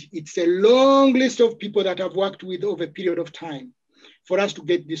 And it's a long list of people that I've worked with over a period of time for us to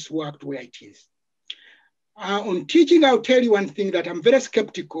get this work to where it is. On teaching, I'll tell you one thing, that I'm very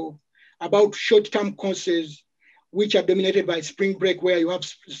skeptical about short-term courses which are dominated by spring break, where you have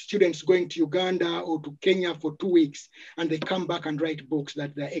students going to Uganda or to Kenya for 2 weeks, and they come back and write books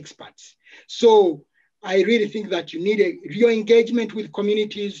that they're experts. So I really think that you need a real engagement with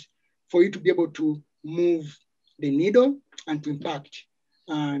communities for you to be able to move the needle and to impact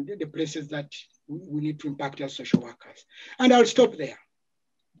the places that we need to impact as social workers. And I'll stop there.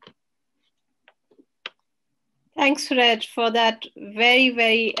 Thanks, Fred, for that very,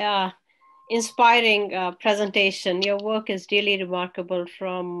 very inspiring presentation. Your work is really remarkable,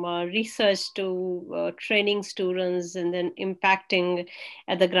 from research to training students and then impacting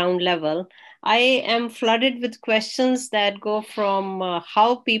at the ground level. I am flooded with questions that go from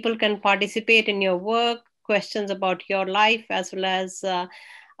how people can participate in your work, questions about your life, as well as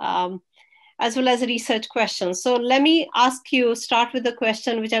research questions. So let me ask you, start with a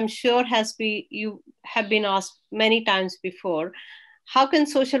question which I'm sure you have been asked many times before. How can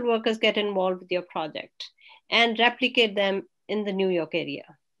social workers get involved with your project and replicate them in the New York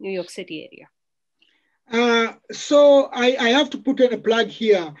City area? So I have to put in a plug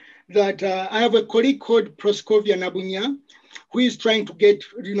here that I have a colleague called Proskovia Nabunya, who is trying to get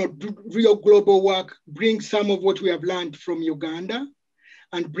do real global work, bring some of what we have learned from Uganda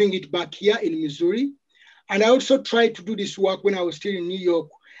and bring it back here in Missouri. And I also tried to do this work when I was still in New York.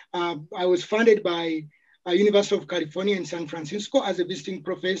 I was funded by University of California in San Francisco as a visiting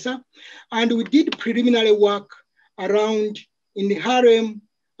professor. And we did preliminary work around in the Harlem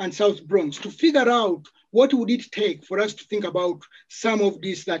and South Bronx to figure out what would it take for us to think about some of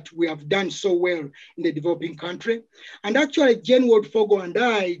this that we have done so well in the developing country. And actually, Jane Ward-Fogo and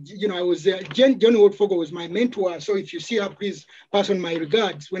I was Jane Ward-Fogo was my mentor. So if you see her, please pass on my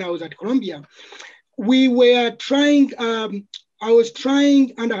regards. When I was at Columbia, we were trying, I was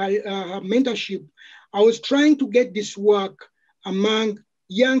trying under her mentorship, I was trying to get this work among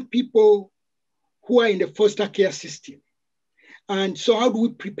young people who are in the foster care system. And so how do we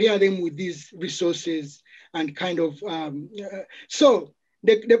prepare them with these resources and kind of, so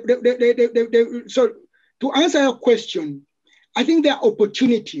to answer your question, I think there are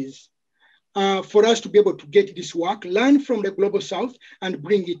opportunities for us to be able to get this work, learn from the Global South and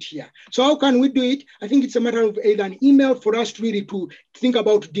bring it here. So how can we do it? I think it's a matter of either an email for us to really to think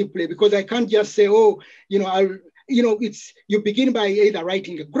about deeply, because I can't just say, oh, you begin by either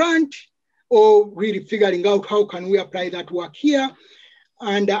writing a grant or really figuring out how can we apply that work here.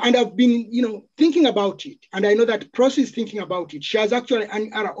 And I've been, thinking about it. And I know that Prosy is thinking about it. She has actually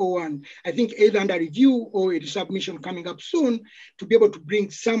an RO1, I think either under review or a submission coming up soon to be able to bring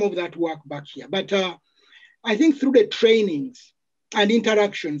some of that work back here. But I think through the trainings and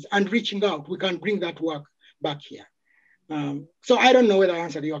interactions and reaching out, we can bring that work back here. So I don't know whether I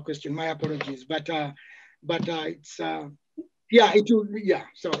answered your question. My apologies. But it's,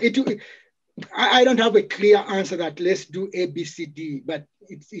 I don't have a clear answer that let's do A, B, C, D, but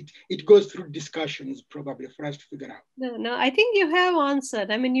it goes through discussions probably for us to figure out. No, I think you have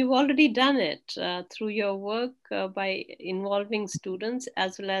answered. I mean, you've already done it through your work by involving students,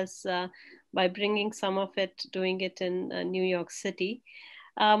 as well as by bringing some of it, doing it in New York City.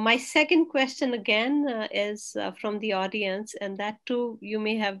 My second question again is from the audience, and that too you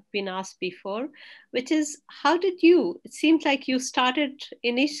may have been asked before, which is, how did it seems like you started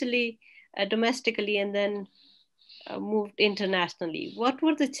initially domestically and then moved internationally. What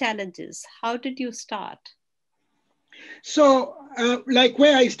were the challenges? How did you start? So like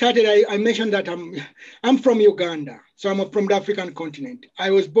where I started, I mentioned that I'm from Uganda. So I'm from the African continent.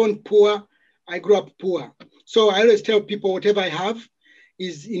 I was born poor. I grew up poor. So I always tell people whatever I have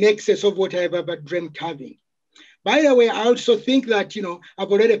is in excess of what I've ever dreamt having. By the way, I also think that,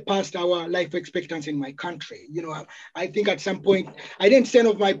 I've already passed our life expectancy in my country. I think at some point, I didn't send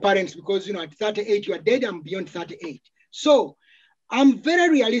off my parents because, at 38, you are dead, I'm beyond 38. So I'm very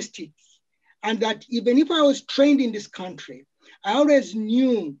realistic. And that even if I was trained in this country, I always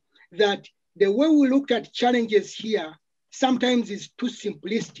knew that the way we looked at challenges here sometimes is too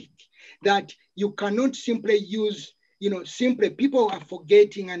simplistic, that you cannot simply use, simply people are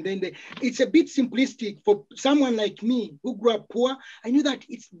forgetting, and then it's a bit simplistic for someone like me who grew up poor. I knew that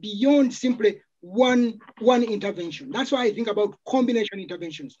it's beyond simply one intervention. That's why I think about combination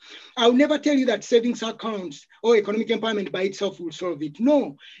interventions. I'll never tell you that savings accounts or economic empowerment by itself will solve it.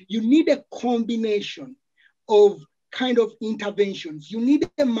 No, you need a combination of kind of interventions. You need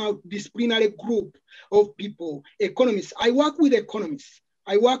a multidisciplinary group of people, economists. I work with economists.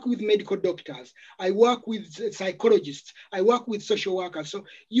 I work with medical doctors. I work with psychologists. I work with social workers. So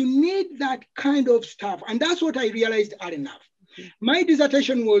you need that kind of stuff. And that's what I realized early enough. My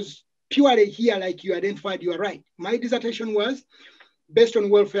dissertation was purely here, like you identified, you are right. My dissertation was based on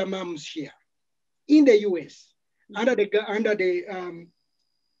welfare moms here in the US, my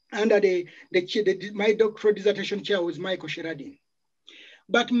doctoral dissertation chair was Michael Sheradin.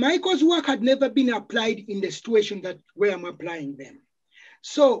 But Michael's work had never been applied in the situation where I'm applying them.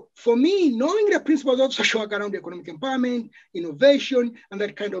 So for me, knowing the principles of social work around economic empowerment, innovation, and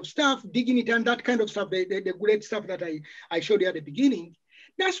that kind of stuff, dignity and that kind of stuff, the great stuff that I showed you at the beginning,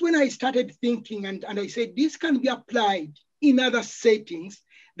 that's when I started thinking, and I said, this can be applied in other settings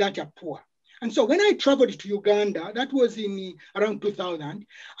that are poor. And so when I traveled to Uganda, that was in around 2000,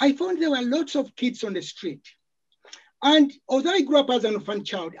 I found there were lots of kids on the street. And although I grew up as an orphan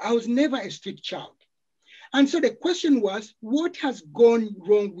child, I was never a street child. And so the question was, what has gone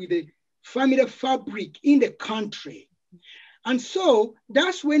wrong with the family fabric in the country? And so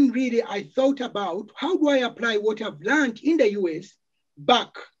that's when really I thought about, how do I apply what I've learned in the US back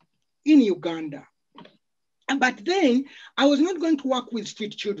in Uganda? But then I was not going to work with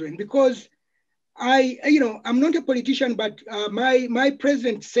street children because I'm not a politician, but my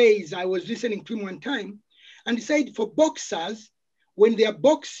president says, I was listening to him one time, and he said for boxers, when they are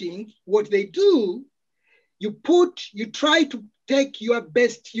boxing, what they do, you try to take your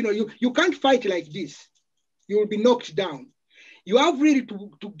best, you can't fight like this. You will be knocked down. You have really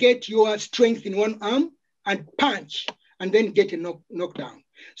to get your strength in one arm and punch and then get a knockdown.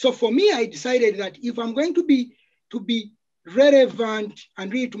 So for me, I decided that if I'm going to be relevant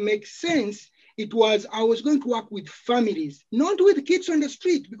and really to make sense, I was going to work with families, not with kids on the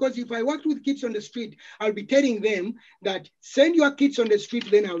street, because if I worked with kids on the street, I'll be telling them that send your kids on the street,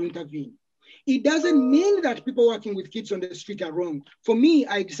 then I'll intervene. It doesn't mean that people working with kids on the street are wrong. For me,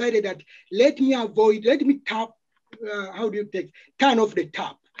 I decided that let me tap, turn off the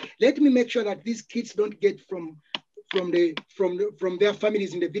tap. Let me make sure that these kids don't get from their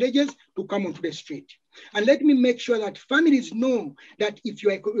families in the villages to come onto the street. And let me make sure that families know that if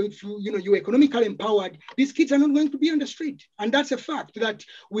you're economically empowered, these kids are not going to be on the street. And that's a fact that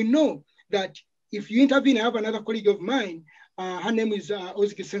we know that if you intervene. I have another colleague of mine, her name is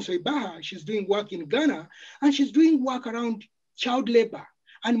Oziki Senso-Ibaha. She's doing work in Ghana, and she's doing work around child labor.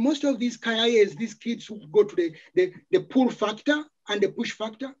 And most of these KIAs, these kids who go to the pull factor and the push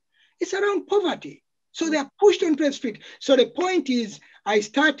factor, it's around poverty. So they are pushed onto the street. So the point is, I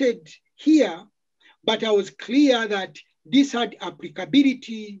started here, but I was clear that this had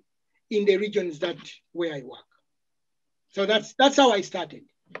applicability in the regions where I work. So that's how I started.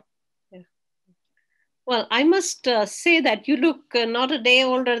 Yeah. Well, I must say that you look not a day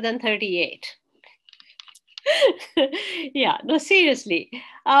older than 38. Yeah, no, seriously.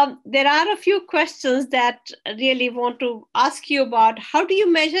 There are a few questions that I really want to ask you about. How do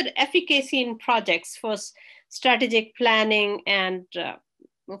you measure efficacy in projects for strategic planning and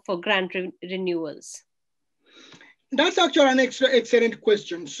for grant renewals? That's actually an excellent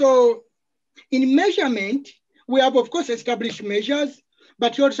question. So in measurement, we have, of course, established measures,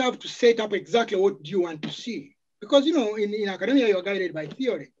 but you also have to set up exactly what do you want to see. Because, in academia, you're guided by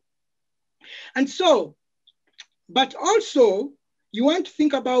theory. And so, but also, you want to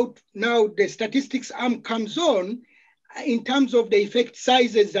think about now the statistics arm comes on in terms of the effect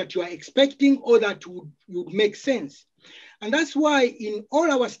sizes that you are expecting or that would make sense. And that's why in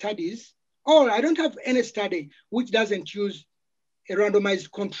all our studies, I don't have any study which doesn't use a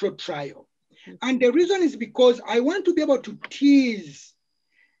randomized control trial. And the reason is because I want to be able to tease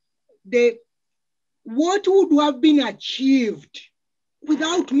what would have been achieved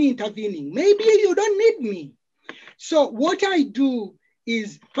without me intervening. Maybe you don't need me. So what I do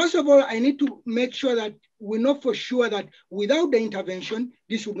is, first of all, I need to make sure that we know for sure that without the intervention,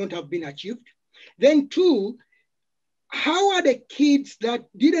 this would not have been achieved. Then two, how are the kids that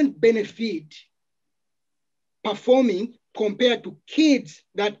didn't benefit performing compared to kids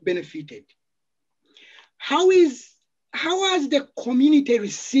that benefited? How has the community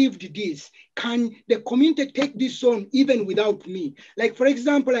received this? Can the community take this on even without me? Like, for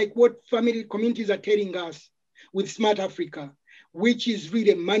example, like what family communities are telling us with Smart Africa, which is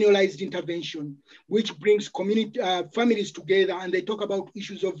really a manualized intervention, which brings community families together, and they talk about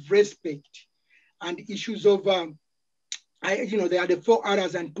issues of respect and issues of, there are the 4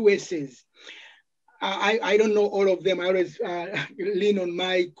 R's and 2 S's. I don't know all of them. I always lean on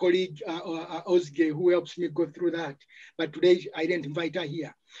my colleague, Ozge, who helps me go through that. But today I didn't invite her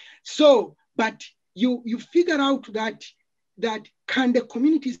here. So, but you figure out that can the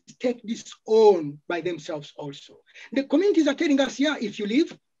communities take this on by themselves also? The communities are telling us, yeah, if you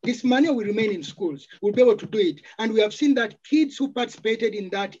leave, this money will remain in schools. We'll be able to do it. And we have seen that kids who participated in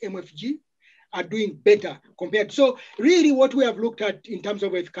that MFG are doing better compared. So really what we have looked at in terms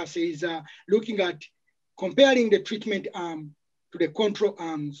of efficacy is looking at comparing the treatment arm to the control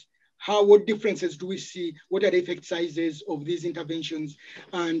arms. What differences do we see? What are the effect sizes of these interventions?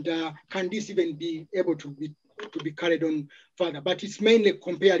 And can this even be able to be carried on further? But it's mainly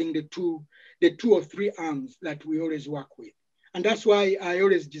comparing the two or 3 arms that we always work with. And that's why I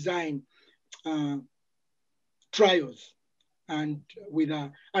always design trials and with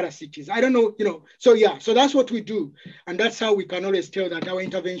other cities. I don't know, so yeah, so that's what we do. And that's how we can always tell that our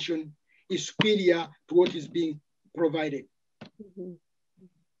intervention is superior to what is being provided. Mm-hmm.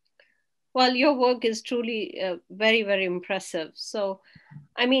 Well, your work is truly very, very impressive. So,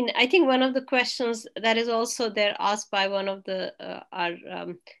 I mean, I think one of the questions that is also there asked by one of our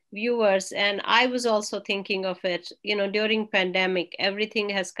viewers, and I was also thinking of it, during pandemic, everything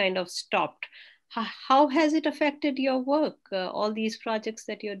has kind of stopped. How has it affected your work, all these projects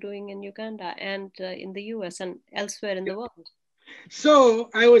that you're doing in Uganda and in the US and elsewhere in the world? So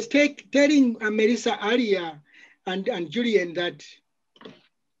I was telling Melissa earlier and Julian that,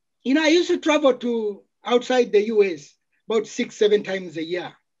 I used to travel to outside the US about 6-7 times a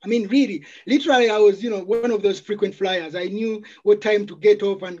year. I mean, really, literally, I was, one of those frequent flyers. I knew what time to get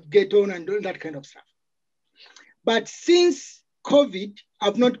off and get on and all that kind of stuff. But since COVID,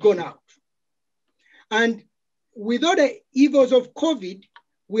 I've not gone out. And with all the evils of COVID,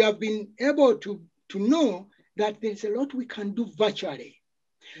 we have been able to know that there's a lot we can do virtually.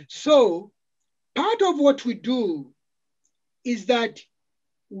 So part of what we do is that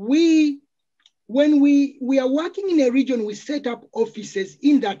when we are working in a region, we set up offices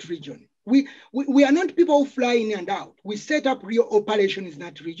in that region. We are not people who fly in and out. We set up real operations in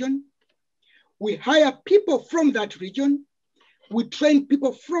that region. We hire people from that region. We train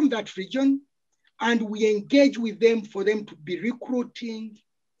people from that region. And we engage with them for them to be recruiting,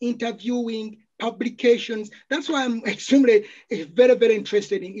 interviewing, publications. That's why I'm extremely, very, very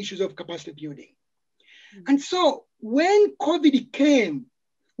interested in issues of capacity building. Mm-hmm. And so when COVID came,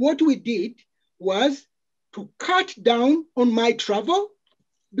 what we did was to cut down on my travel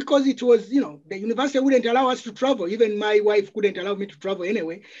because it was, the university wouldn't allow us to travel. Even my wife couldn't allow me to travel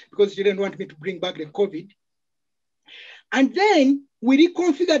anyway because she didn't want me to bring back the COVID. And then we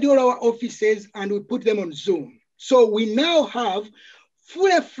reconfigured all our offices and we put them on Zoom. So we now have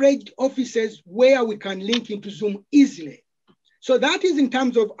fully-fledged offices where we can link into Zoom easily. So that is in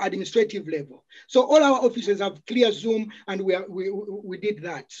terms of administrative level. So all our offices have clear Zoom and we did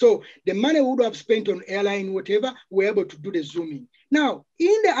that. So the money we would have spent on airline, whatever, we're able to do the Zooming. Now,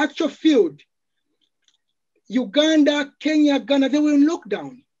 in the actual field, Uganda, Kenya, Ghana, they were in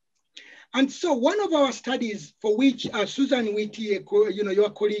lockdown. And so one of our studies for which Susan Witty, your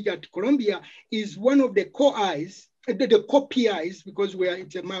colleague at Columbia, is one of the co-PIs, the co-PIs, because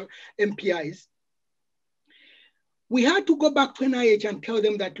it's MPIs. We had to go back to NIH and tell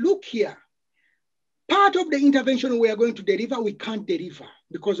them that, look here, part of the intervention we are going to deliver, we can't deliver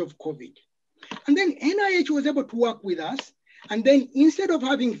because of COVID. And then NIH was able to work with us. And then instead of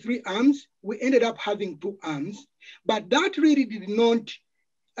having 3 arms, we ended up having 2 arms. But that really did not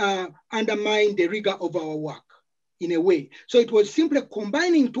undermine the rigor of our work in a way. So it was simply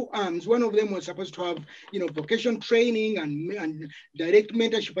combining 2 arms. One of them was supposed to have, vocation training and direct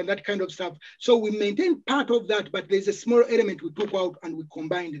mentorship and that kind of stuff. So we maintained part of that, but there's a small element we took out and we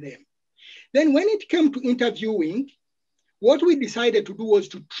combined them. Then when it came to interviewing, what we decided to do was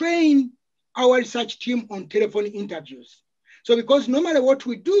to train our research team on telephone interviews. So because no matter what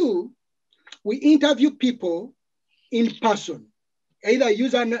we do, we interview people in person. Either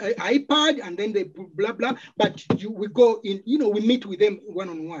use an iPad and then they blah, blah, but we go in, we meet with them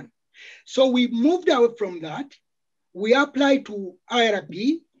one-on-one. So we moved away from that. We applied to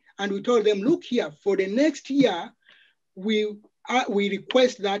IRB and we told them, look here, for the next year, we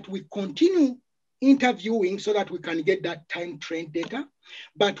request that we continue interviewing so that we can get that time trend data,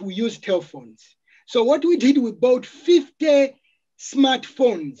 but we use telephones. So what we did, we bought 50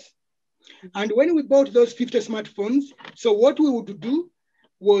 smartphones. And when we bought those 50 smartphones, so what we would do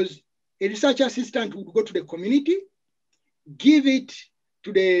was a research assistant would go to the community, give it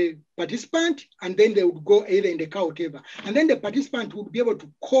to the participant, and then they would go either in the car or whatever. And then the participant would be able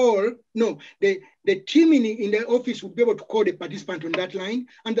to call, no, the team in the office would be able to call the participant on that line,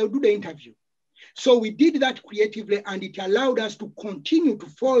 and they'll do the interview. So we did that creatively, and it allowed us to continue to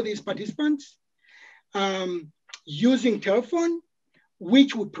follow these participants using telephone,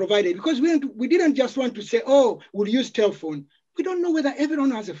 which we provided, because we didn't just want to say, oh, we'll use telephone. We don't know whether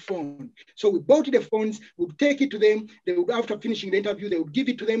everyone has a phone. So we bought the phones, we'd take it to them. They would, after finishing the interview, they would give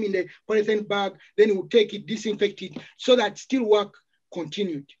it to them in the polythene bag. Then we would take it, disinfect it, so that still work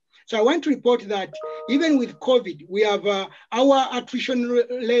continued. So I want to report that even with COVID, we have our attrition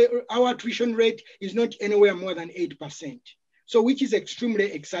rate is not anywhere more than 8%. So which is extremely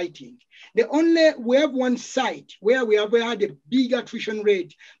exciting. We have one site where we have had a big attrition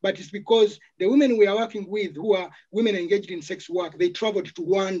rate, but it's because the women we are working with, who are women engaged in sex work, they traveled to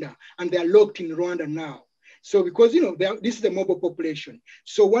Rwanda and they are locked in Rwanda now. So because, you know, this is a mobile population.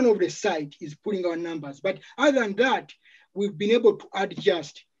 So one of the sites is pulling our numbers. But other than that, we've been able to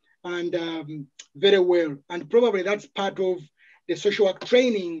adjust and very well. And probably that's part of the social work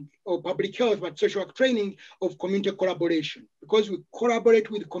training or public health, but social work training of community collaboration, because we collaborate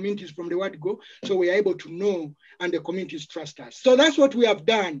with communities from the word go, so we are able to know and the communities trust us. So that's what we have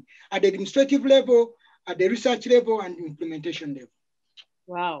done at the administrative level, at the research level, and implementation level.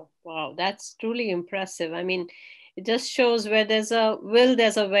 Wow, wow, that's truly impressive. I mean, it just shows where there's a will,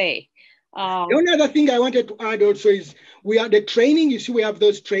 there's a way. The only other thing I wanted to add also is we are the training, you see, we have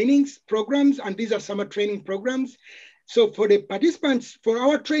those trainings programs, and these are summer training programs. So for the participants, for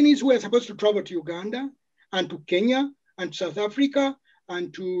our trainees who are supposed to travel to Uganda and to Kenya and South Africa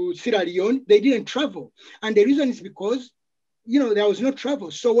and to Sierra Leone, they didn't travel. And the reason is because, you know, there was no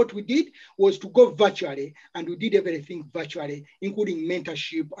travel. So what we did was to go virtually, and we did everything virtually, including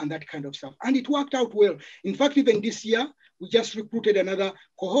mentorship and that kind of stuff. And it worked out well. In fact, even this year, we just recruited another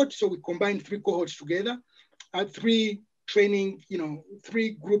cohort. So we combined 3 cohorts together, 3 training, you know,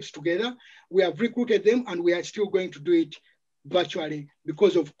 3 groups together. We have recruited them, and we are still going to do it virtually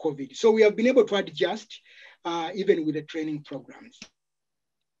because of COVID. So we have been able to adjust even with the training programs.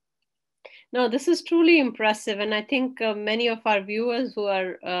 No, this is truly impressive. And I think many of our viewers who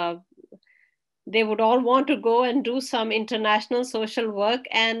are, they would all want to go and do some international social work.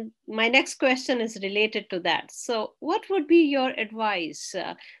 And my next question is related to that. So what would be your advice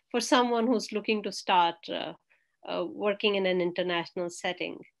for someone who's looking to start working in an international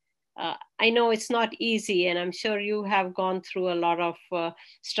setting? I know it's not easy, and I'm sure you have gone through a lot of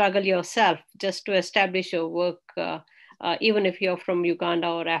struggle yourself just to establish your work. Even if you're from Uganda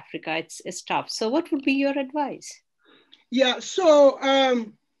or Africa, it's tough. So what would be your advice? Yeah, so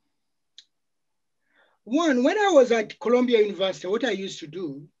one, when I was at Columbia University, what I used to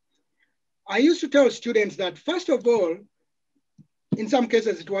do, I used to tell students that, first of all, in some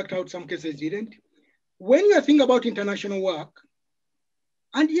cases it worked out, some cases it didn't. When you think about international work,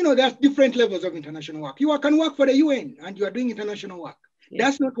 and you know, there's different levels of international work. You can work for the UN and you are doing international work. Yeah.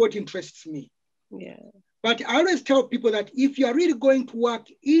 That's not what interests me. Yeah. But I always tell people that if you are really going to work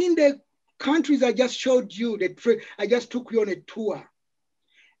in the countries I just showed you, I just took you on a tour,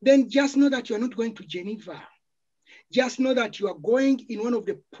 then just know that you are not going to Geneva. Just know that you are going in one of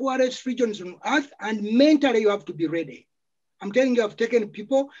the poorest regions on earth, and mentally you have to be ready. I'm telling you, I've taken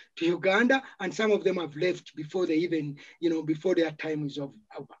people to Uganda, and some of them have left before they even, you know, before their time is over.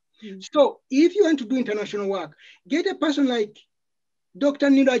 Mm-hmm. So if you want to do international work, get a person like Dr.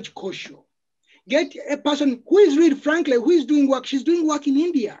 Niraj Kosho. Get a person who is really, frankly, who is doing work. She's doing work in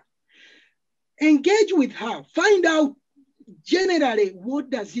India. Engage with her. Find out generally, what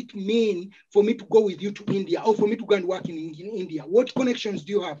does it mean for me to go with you to India, or for me to go and work in India? What connections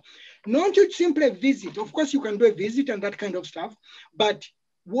do you have? Not to simply visit. Of course, you can do a visit and that kind of stuff, but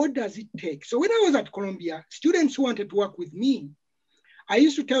what does it take? So when I was at Columbia, students who wanted to work with me, I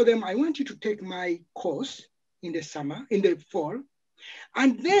used to tell them, I want you to take my course in the summer, in the fall.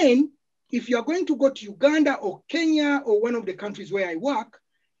 And then if you're going to go to Uganda or Kenya or one of the countries where I work,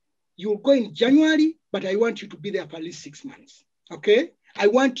 you'll go in January, but I want you to be there for at least 6 months, okay? I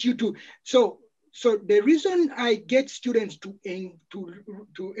want you to, so the reason I get students to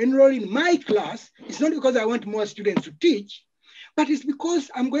enroll in my class is not because I want more students to teach, but it's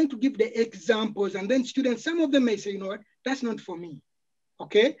because I'm going to give the examples, and then students, some of them may say, you know what, that's not for me,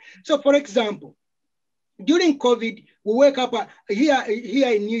 okay? So for example, During COVID, we wake up here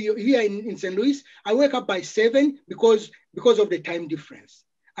in New York, here in St. Louis. I wake up by 7 because of the time difference.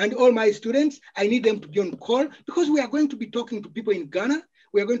 And all my students, I need them to be on call because we are going to be talking to people in Ghana.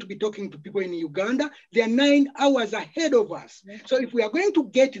 We are going to be talking to people in Uganda. They are 9 hours ahead of us. So if we are going to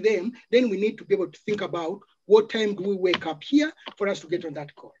get them, then we need to be able to think about what time do we wake up here for us to get on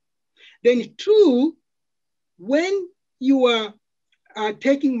that call. Then 2, when you are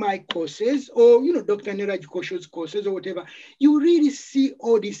taking my courses or, Dr. Neraj Kosho's courses or whatever, you really see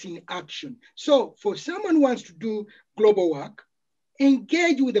all this in action. So for someone who wants to do global work,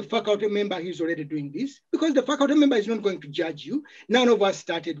 engage with the faculty member who's already doing this, because the faculty member is not going to judge you. None of us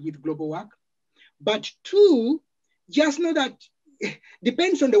started with global work. But 2, just know that it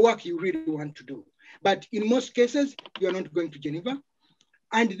depends on the work you really want to do. But in most cases, you're not going to Geneva.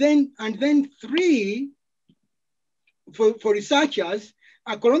 And then 3, for researchers,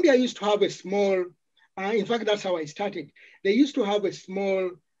 Columbia used to have a small, in fact, that's how I started. They used to have a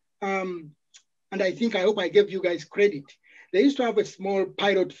small, and I hope I gave you guys credit. They used to have a small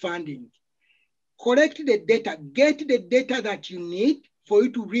pilot funding. Collect the data, get the data that you need for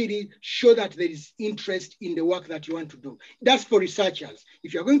you to really show that there is interest in the work that you want to do. That's for researchers.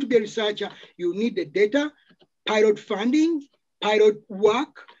 If you're going to be a researcher, you need the data, pilot funding, pilot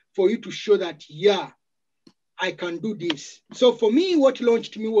work for you to show that, yeah, I can do this. So for me, what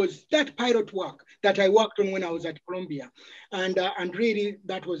launched me was that pilot work that I worked on when I was at Columbia. And really,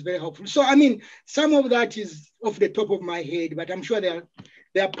 that was very helpful. So, I mean, some of that is off the top of my head, but I'm sure there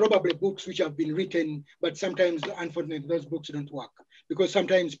are probably books which have been written, but sometimes, unfortunately, those books don't work because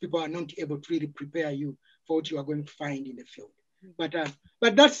sometimes people are not able to really prepare you for what you are going to find in the field.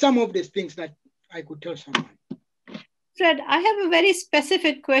 But that's some of the things that I could tell someone. Fred, I have a very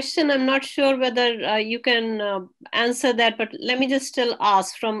specific question. I'm not sure whether you can answer that, but let me just still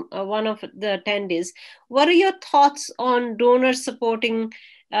ask from one of the attendees. What are your thoughts on donors supporting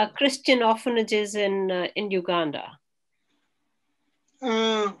Christian orphanages in Uganda?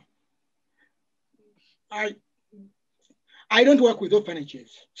 I don't work with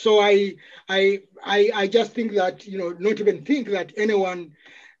orphanages, so I just think that not even think that anyone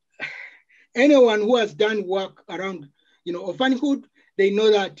who has done work around orphanhood, they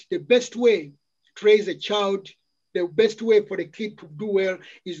know that the best way to raise a child, the best way for the kid to do well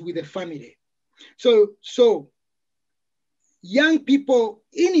is with the family. So young people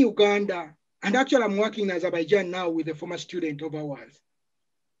in Uganda, and actually I'm working in Azerbaijan now with a former student of ours,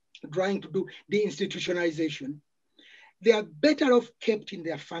 trying to do deinstitutionalization. They are better off kept in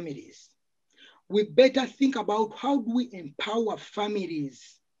their families. We better think about how do we empower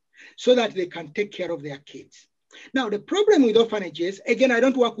families so that they can take care of their kids. Now, the problem with orphanages, again, I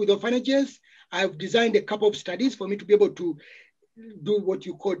don't work with orphanages. I've designed a couple of studies for me to be able to do what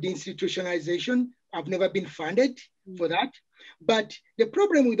you call deinstitutionalization. I've never been funded for that. But the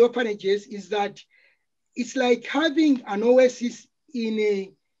problem with orphanages is that it's like having an oasis in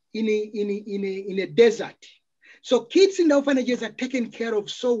a desert. So kids in the orphanages are taken care of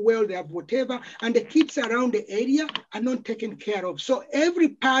so well, they have whatever, and the kids around the area are not taken care of. So every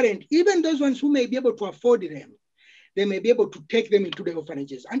parent, even those ones who may be able to afford them, they may be able to take them into the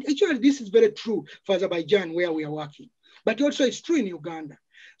orphanages. And actually, this is very true for Azerbaijan, where we are working. But also it's true in Uganda.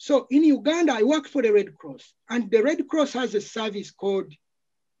 So in Uganda, I work for the Red Cross, and the Red Cross has a service called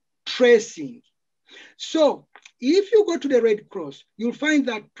tracing. So if you go to the Red Cross, you'll find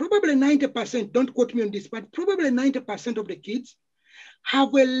that probably 90%, don't quote me on this, but probably 90% of the kids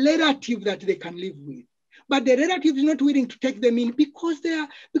have a relative that they can live with. But the relative is not willing to take them in because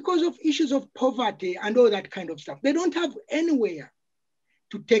of issues of poverty and all that kind of stuff. They don't have anywhere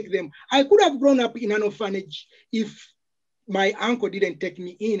to take them. I could have grown up in an orphanage if my uncle didn't take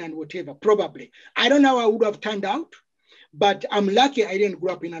me in and whatever, probably. I don't know how I would have turned out, but I'm lucky I didn't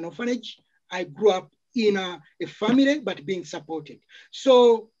grow up in an orphanage. I grew up in a family, but being supported.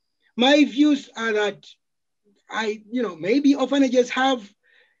 So my views are that maybe orphanages have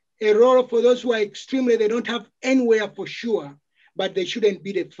a role for those who are they don't have anywhere for sure, but they shouldn't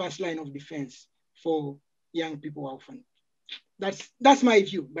be the first line of defense for young people orphaned. That's my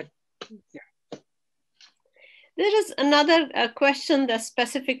view, but yeah. There is another question that's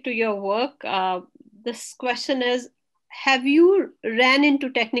specific to your work. This question is, have you ran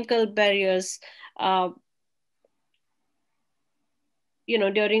into technical barriers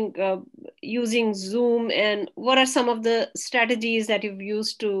during using Zoom, and what are some of the strategies that you've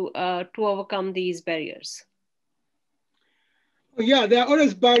used to overcome these barriers? Yeah, there are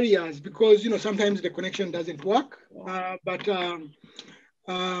always barriers because sometimes the connection doesn't work.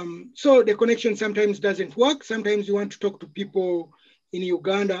 So the connection sometimes doesn't work. Sometimes you want to talk to people in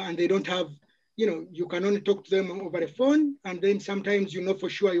Uganda and they don't have you can only talk to them over the phone, and then sometimes you know for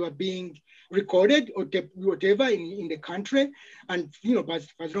sure you are being recorded or whatever in the country, and but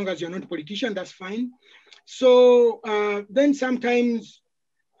as long as you're not a politician, that's fine. So then sometimes,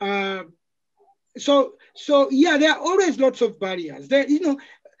 so yeah, there are always lots of barriers there,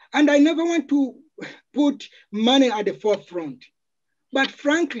 and I never want to put money at the forefront, but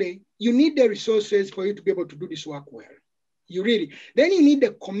frankly, you need the resources for you to be able to do this work well. Then you need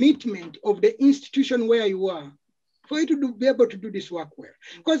the commitment of the institution where you are for you to be able to do this work well.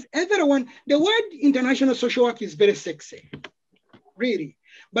 Because everyone, the word international social work is very sexy, really.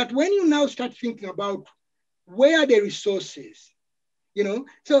 But when you now start thinking about where are the resources,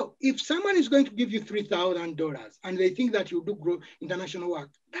 so if someone is going to give you $3,000 and they think that you do international work,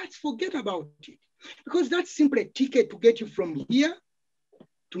 forget about it. Because that's simply a ticket to get you from here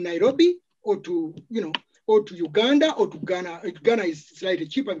to Nairobi or to, or to Uganda or to Ghana. Ghana is slightly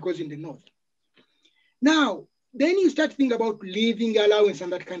cheaper because in the north. Now, then you start thinking about living allowance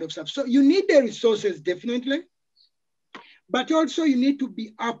and that kind of stuff. So you need the resources, definitely. But also you need to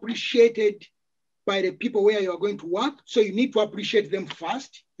be appreciated by the people where you are going to work. So you need to appreciate them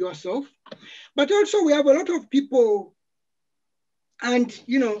first, yourself. But also we have a lot of people and,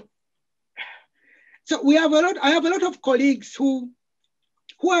 so I have a lot of colleagues who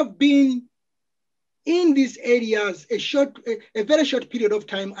have been in these areas a very short period of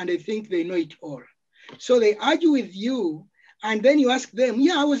time, and they think they know it all. So they argue with you, and then you ask them,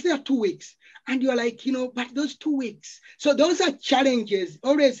 yeah, I was there 2 weeks. And you're like, but those 2 weeks. So those are challenges,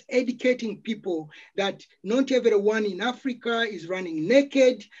 always educating people that not everyone in Africa is running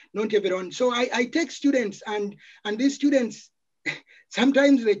naked, not everyone. So I take students, and these students,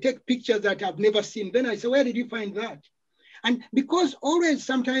 sometimes they take pictures that I've never seen. Then I say, where did you find that? And because always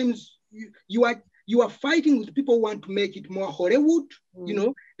sometimes you are fighting with people who want to make it more Hollywood,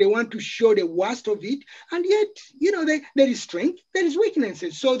 they want to show the worst of it. And yet, there is strength, there is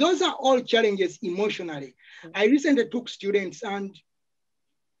weaknesses. So those are all challenges emotionally. I recently took students, and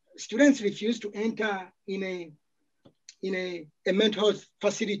students refused to enter in a mental health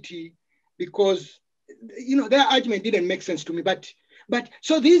facility because, their argument didn't make sense to me. But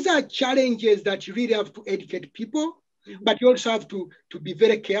so these are challenges that you really have to educate people. But you also have to be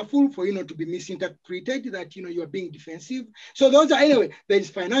very careful for, to be misinterpreted that, you are being defensive. So those are, anyway,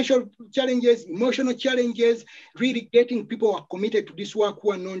 there's financial challenges, emotional challenges, really getting people who are committed to this work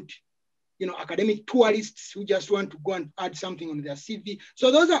who are not, academic tourists who just want to go and add something on their CV.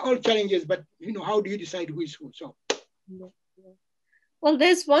 So those are all challenges, but, how do you decide who is who? So. Well,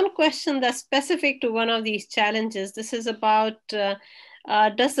 there's one question that's specific to one of these challenges. This is about,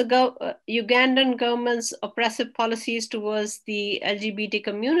 does the Ugandan government's oppressive policies towards the LGBT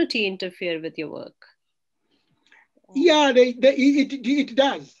community interfere with your work? Yeah, it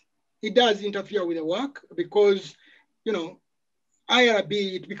does. It does interfere with the work because, IRB,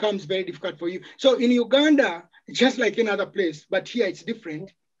 it becomes very difficult for you. So in Uganda, just like in other place, but here it's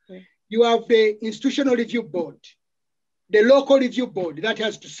different. You have the institutional review board, the local review board that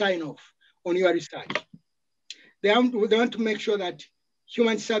has to sign off on your research. They want to make sure that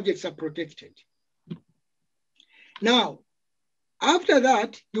human subjects are protected. Now, after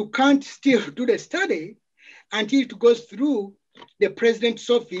that, you can't still do the study until it goes through the president's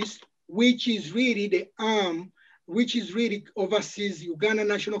office, which is really the arm, which is really oversees Uganda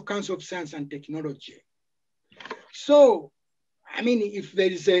National Council of Science and Technology. So, I mean,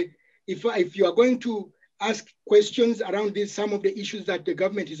 if you are going to ask questions around some of the issues that the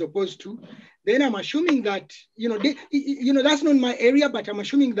government is opposed to, then I'm assuming that, that's not my area, but I'm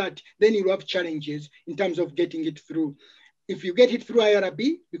assuming that then you have challenges in terms of getting it through. If you get it through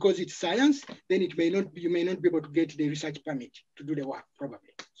IRB, because it's science, then you may not be able to get the research permit to do the work,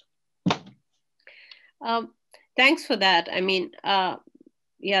 probably. Thanks for that. I mean,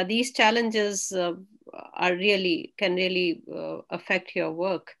 yeah, these challenges can really affect your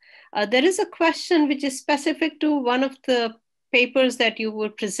work. There is a question which is specific to one of the papers that you were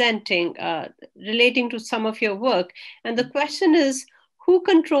presenting relating to some of your work. And the question is, who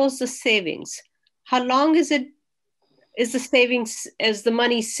controls the savings? How long is the savings, is the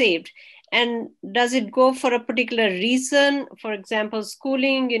money saved? And does it go for a particular reason? For example,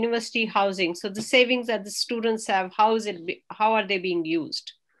 schooling, university, housing. So the savings that the students have, how are they being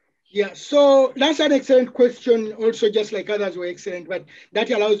used? Yeah, so that's an excellent question. Also, just like others were excellent, but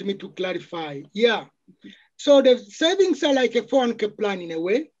that allows me to clarify. Yeah, so the savings are like a 401k plan in a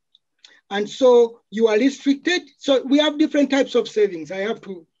way. And so you are restricted. So we have different types of savings. I have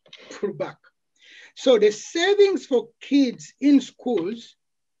to pull back. So the savings for kids in schools,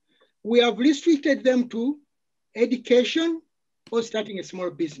 we have restricted them to education or starting a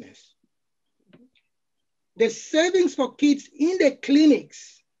small business. the savings for kids in the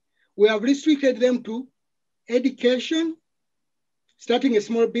clinics, we have restricted them to education, starting a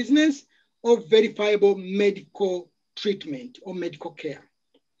small business, or verifiable medical treatment or medical care.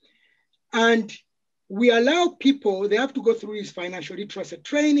 And we allow people, they have to go through this financial literacy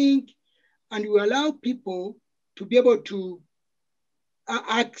training, and we allow people to be able to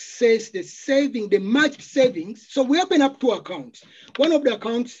access the saving, the matched savings. So we open up 2 accounts. One of the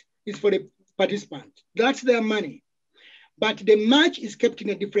accounts is for the participant. That's their money. But the match is kept in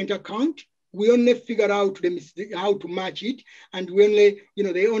a different account. We only figure out how to match it. And we only,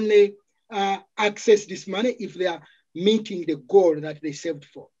 they only access this money if they are meeting the goal that they saved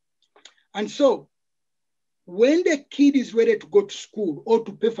for. And so when the kid is ready to go to school or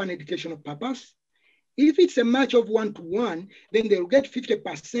to pay for an educational purpose, if it's a match of 1-to-1, then they'll get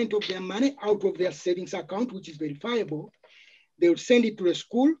 50% of their money out of their savings account, which is verifiable. They'll send it to the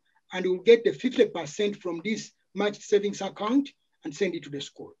school and will get the 50% from this matched savings account and send it to the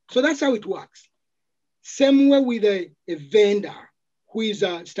school. So that's how it works. Same way with a vendor who is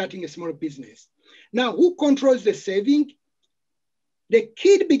starting a small business. Now, who controls the saving? The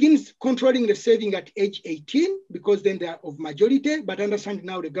kid begins controlling the saving at age 18 because then they are of majority, but understand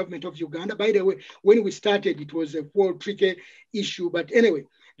now the government of Uganda, by the way, when we started, it was a whole tricky issue, but anyway,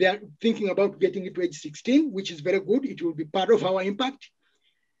 they are thinking about getting it to age 16, which is very good. It will be part of our impact.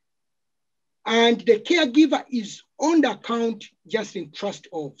 And the caregiver is on the account just in trust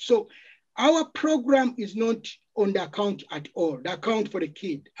of. So our program is not on the account at all, the account for the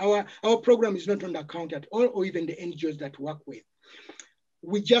kid. Our program is not on the account at all, or even the NGOs that work with.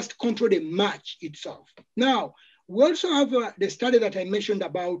 We just control the match itself. Now, we also have the study that I mentioned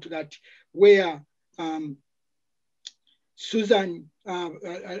about that where Dr. Susan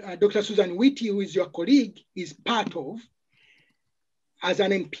Whitty, who is your colleague, is part of as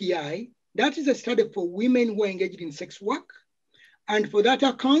an MPI. That is a study for women who are engaged in sex work. And for that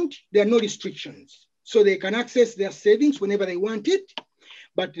account, there are no restrictions. So they can access their savings whenever they want it.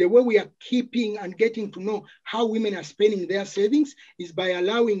 But the way we are keeping and getting to know how women are spending their savings is by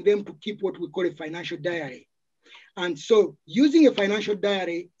allowing them to keep what we call a financial diary. And so using a financial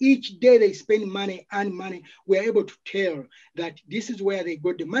diary, each day they spend money and money, we're able to tell that this is where they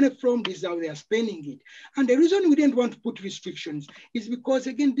got the money from, this is how they are spending it. And the reason we didn't want to put restrictions is because,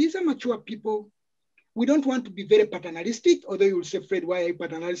 again, these are mature people. We don't want to be very paternalistic, although you will say, Fred, why are you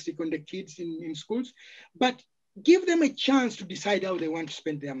paternalistic on the kids in schools? But give them a chance to decide how they want to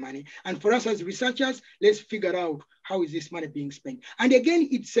spend their money. And for us as researchers, let's figure out how is this money being spent. And again,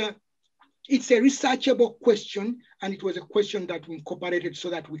 it's a researchable question, and it was a question that we incorporated so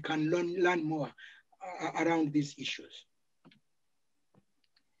that we can learn more around these issues.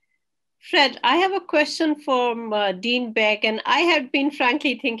 Fred, I have a question from Dean Beck, and I had been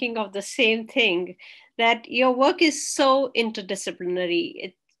frankly thinking of the same thing, that your work is so interdisciplinary.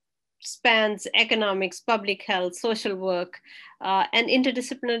 It spans economics, public health, social work, and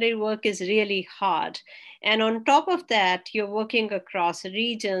interdisciplinary work is really hard. And on top of that, you're working across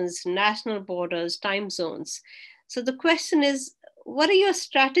regions, national borders, time zones. So the question is, what are your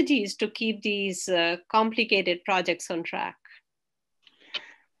strategies to keep these complicated projects on track?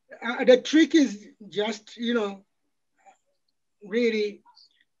 The trick is just, really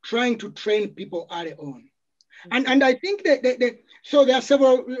trying to train people early on. And I think that so there are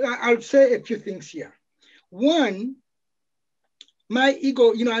several, I'll say a few things here. One, my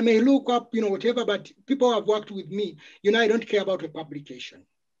ego, I may look up, whatever, but people who have worked with me, I don't care about a publication,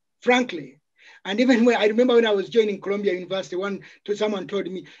 frankly. And even when I remember when I was joining Columbia University, someone told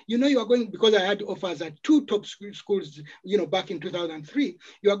me, you are going, because I had offers at 2 top schools, back in 2003,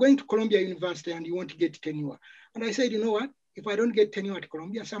 you are going to Columbia University and you want to get tenure. And I said, you know what? If I don't get tenure at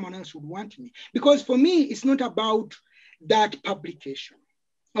Columbia, someone else would want me. Because for me, it's not about that publication.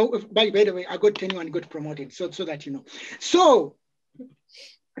 Oh, by the way, I got tenure and got promoted, so that you know. So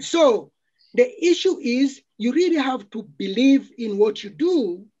the issue is you really have to believe in what you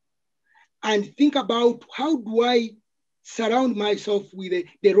do and think about how do I surround myself with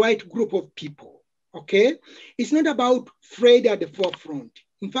the right group of people, okay? It's not about Fred at the forefront.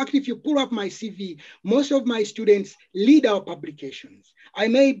 In fact, if you pull up my CV, most of my students lead our publications. I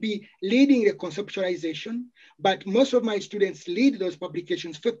may be leading the conceptualization, but most of my students lead those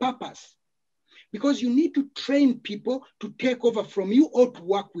publications for purpose. Because you need to train people to take over from you or to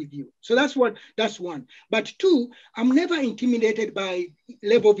work with you. So that's one. But 2, I'm never intimidated by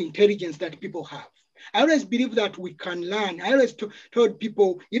level of intelligence that people have. I always believe that we can learn. I always told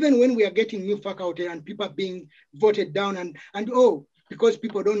people, even when we are getting new faculty and people are being voted down and because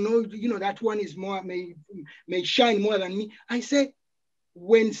people don't know, that one is more, may shine more than me. I say,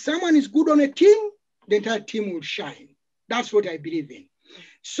 when someone is good on a team, the entire team will shine. That's what I believe in.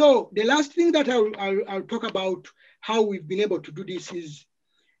 So the last thing that I'll talk about how we've been able to do this is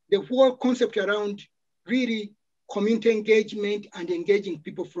the whole concept around really community engagement and engaging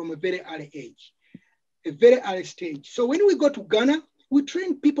people from a very early age, a very early stage. So when we go to Ghana, we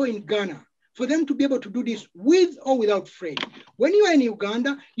train people in Ghana for them to be able to do this with or without Fred. When you are in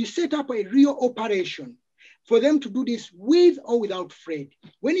Uganda, you set up a real operation for them to do this with or without Fred.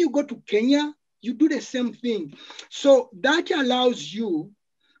 When you go to Kenya, you do the same thing. So that allows you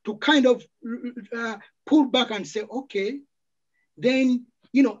to kind of pull back and say, okay, then,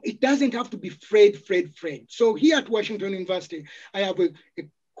 you know, it doesn't have to be Fred. So here at Washington University, I have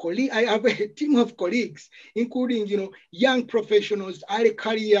a team of colleagues, including, you know, young professionals, early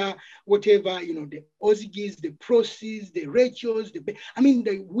career, whatever, you know, the Ozigis, the Procies, the Rachels,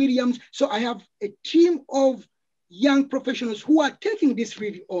 the Williams. So I have a team of young professionals who are taking this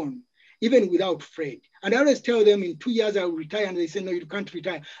really on, even without Fred. And I always tell them in 2 years I will retire, and they say, no, you can't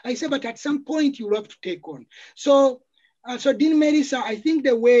retire. I say, but at some point you will have to take on. So Dean Melissa, I think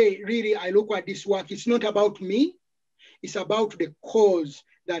the way really I look at this work, it's not about me, it's about the cause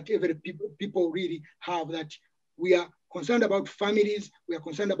that every people really have, that we are concerned about families, we are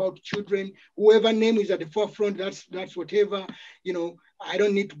concerned about children, whoever name is at the forefront, that's whatever, you know, I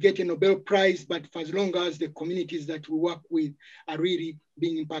don't need to get a Nobel Prize, but for as long as the communities that we work with are really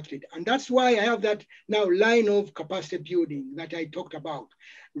being impacted. And that's why I have that now line of capacity building that I talked about,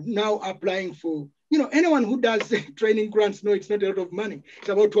 now applying for, you know, anyone who does training grants know it's not a lot of money. It's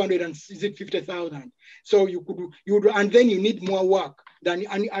about 250,000. So you would, and then you need more work than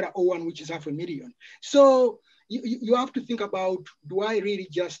any other O1, which is 500,000. So you have to think about, do I really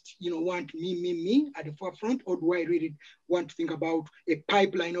just, you know, want me at the forefront, or do I really want to think about a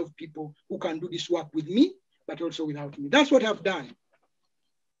pipeline of people who can do this work with me, but also without me? That's what I've done.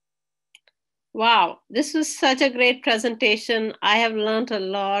 Wow, this was such a great presentation. I have learned a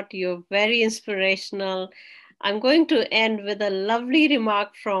lot. You're very inspirational. I'm going to end with a lovely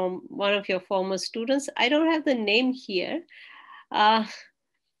remark from one of your former students. I don't have the name here.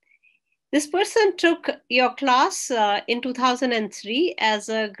 This person took your class in 2003 as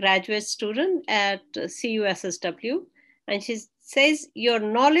a graduate student at CUSSW, and she says, your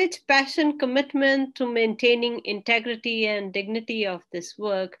knowledge, passion, commitment to maintaining integrity and dignity of this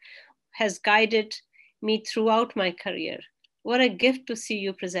work has guided me throughout my career. What a gift to see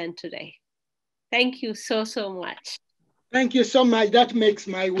you present today. Thank you so much. Thank you so much. That makes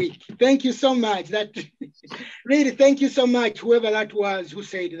my week. Thank you so much. That really, thank you so much, whoever that was who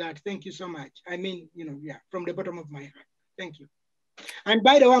said that. Thank you so much. I mean, you know, yeah, from the bottom of my heart. Thank you. And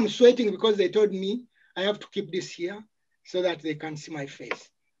by the way, I'm sweating because they told me I have to keep this here so that they can see my face.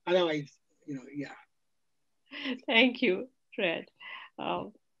 Otherwise, you know, yeah. Thank you, Fred.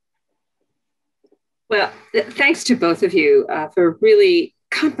 Well, thanks to both of you for a really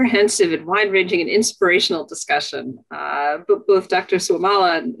comprehensive and wide-ranging and inspirational discussion. Both Dr.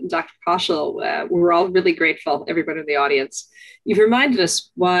 Ssewamala and Dr. Kaushal, we're all really grateful, everybody in the audience. You've reminded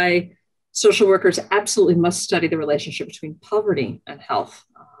us why social workers absolutely must study the relationship between poverty and health,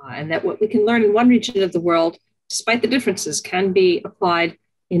 and that what we can learn in one region of the world, despite the differences, can be applied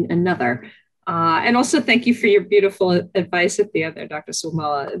in another. And also thank you for your beautiful advice at the end there, Dr.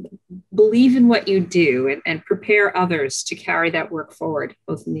 Ssewamala. Believe in what you do and prepare others to carry that work forward,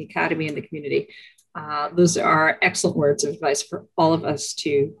 both in the academy and the community. Those are excellent words of advice for all of us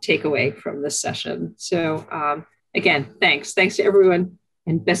to take away from this session. So again, thanks. Thanks to everyone,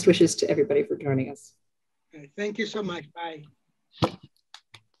 and best wishes to everybody for joining us. Thank you so much. Bye.